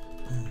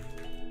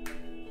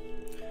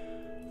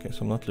 Okay,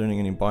 so I'm not learning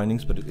any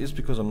bindings, but it is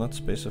because I'm not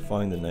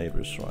specifying the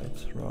neighbors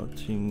right.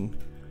 Routing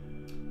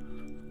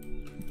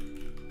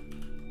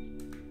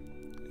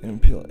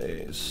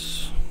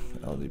MPLS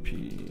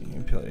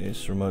LDP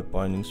MPLS remote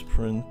bindings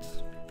print.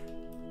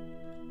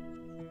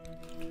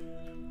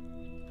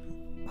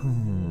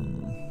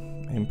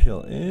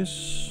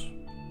 MPLS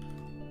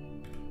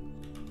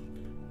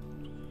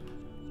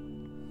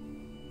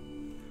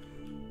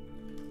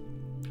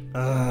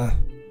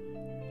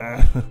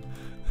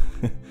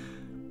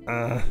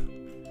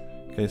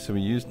Okay, Okay, so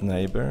we used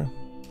neighbor.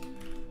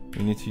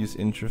 We need to use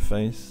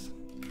interface.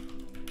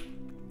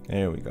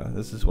 There we go.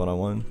 This is what I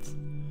want.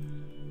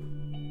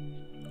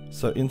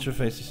 So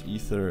interface is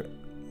ether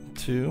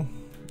 2,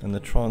 and the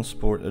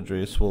transport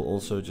address will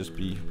also just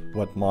be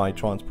what my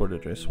transport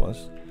address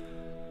was.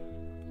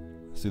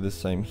 Let's do the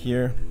same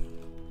here.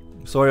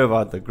 Sorry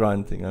about the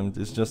grunting.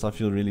 It's just I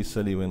feel really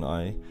silly when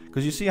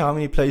because you see how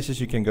many places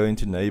you can go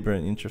into neighbor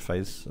and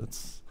interface.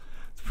 It's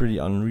pretty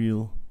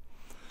unreal.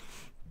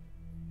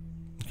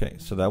 Okay,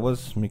 so that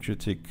was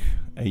MikroTik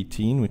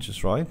 18, which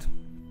is right.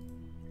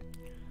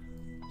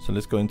 So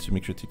let's go into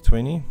MikroTik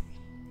 20.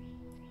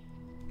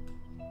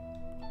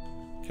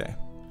 Okay.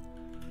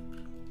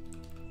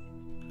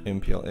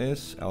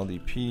 MPLS,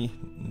 LDP,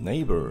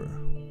 neighbor,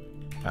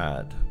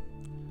 add.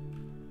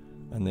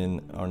 And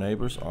then our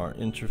neighbors are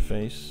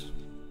interface.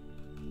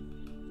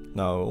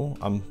 No,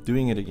 I'm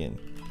doing it again.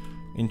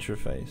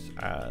 Interface,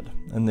 add.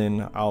 And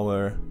then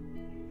our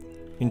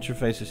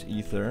interface is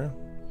ether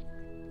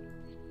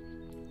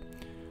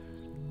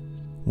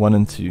 1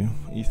 and 2.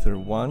 Ether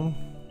 1,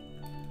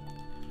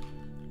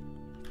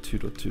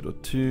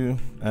 2.2.2,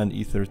 and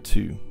ether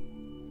 2.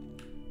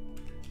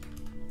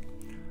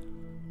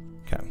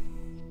 Okay.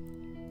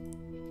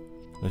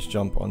 Let's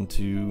jump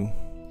onto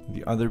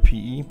the other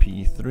PE,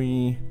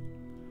 PE3.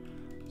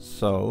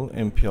 So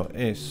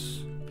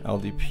MPLS,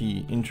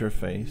 LDP,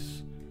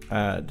 interface,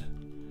 add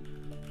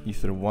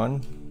ether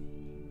 1,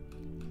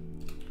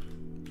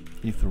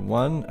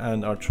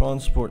 and our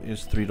transport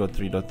is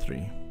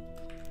 3.3.3,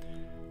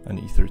 and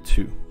ether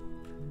 2.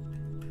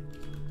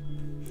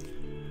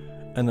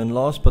 And then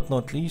last but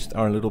not least,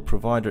 our little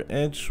provider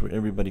edge where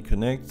everybody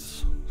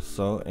connects.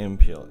 So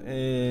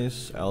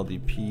MPLS,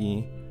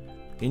 LDP,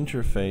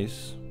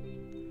 interface,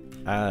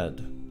 add,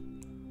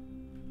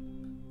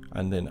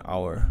 and then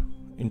our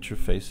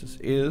interfaces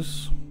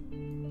is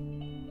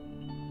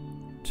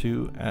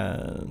 2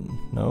 and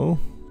no,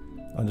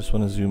 I just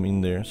want to zoom in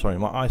there. Sorry,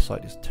 my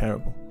eyesight is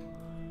terrible,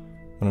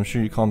 but I'm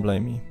sure you can't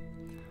blame me.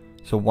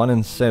 So 1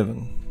 and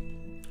 7,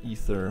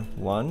 ether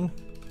 1,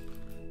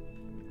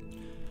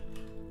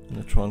 and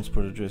the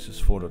transport address is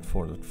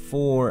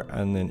 4.4.4,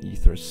 and then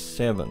ether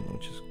 7,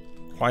 which is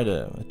quite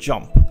a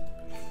jump.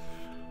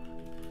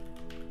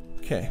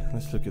 Okay,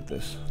 let's look at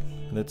this.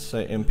 Let's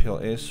say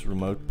MPLS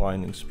remote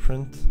bindings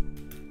print.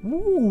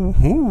 Ooh,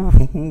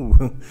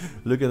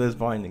 look at those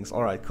bindings.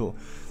 Alright, cool.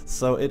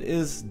 So it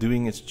is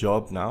doing its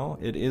job now.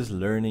 It is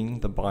learning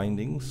the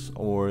bindings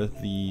or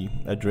the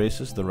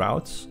addresses, the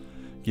routes,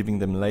 giving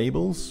them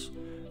labels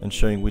and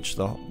showing which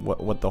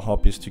what the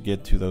hop is to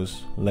get to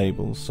those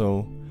labels.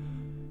 So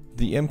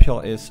the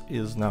MPLS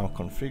is now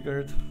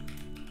configured.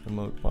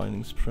 Remote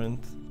bindings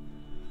print.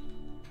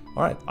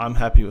 Alright, I'm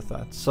happy with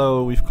that.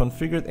 So we've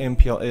configured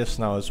MPLS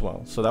now as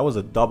well. So that was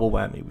a double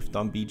whammy. We've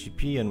done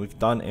BGP and we've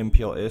done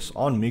MPLS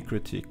on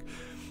MikroTik,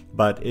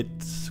 but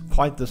it's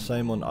quite the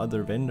same on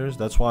other vendors.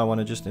 That's why I want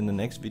to just in the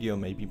next video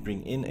maybe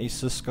bring in a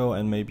Cisco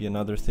and maybe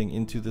another thing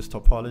into this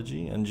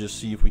topology and just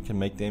see if we can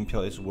make the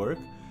MPLS work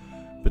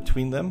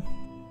between them.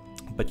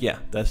 But yeah,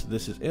 this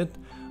is it.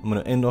 I'm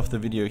going to end off the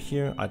video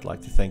here. I'd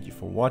like to thank you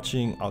for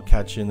watching. I'll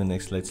catch you in the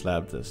next Let's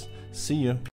Lab This. See you.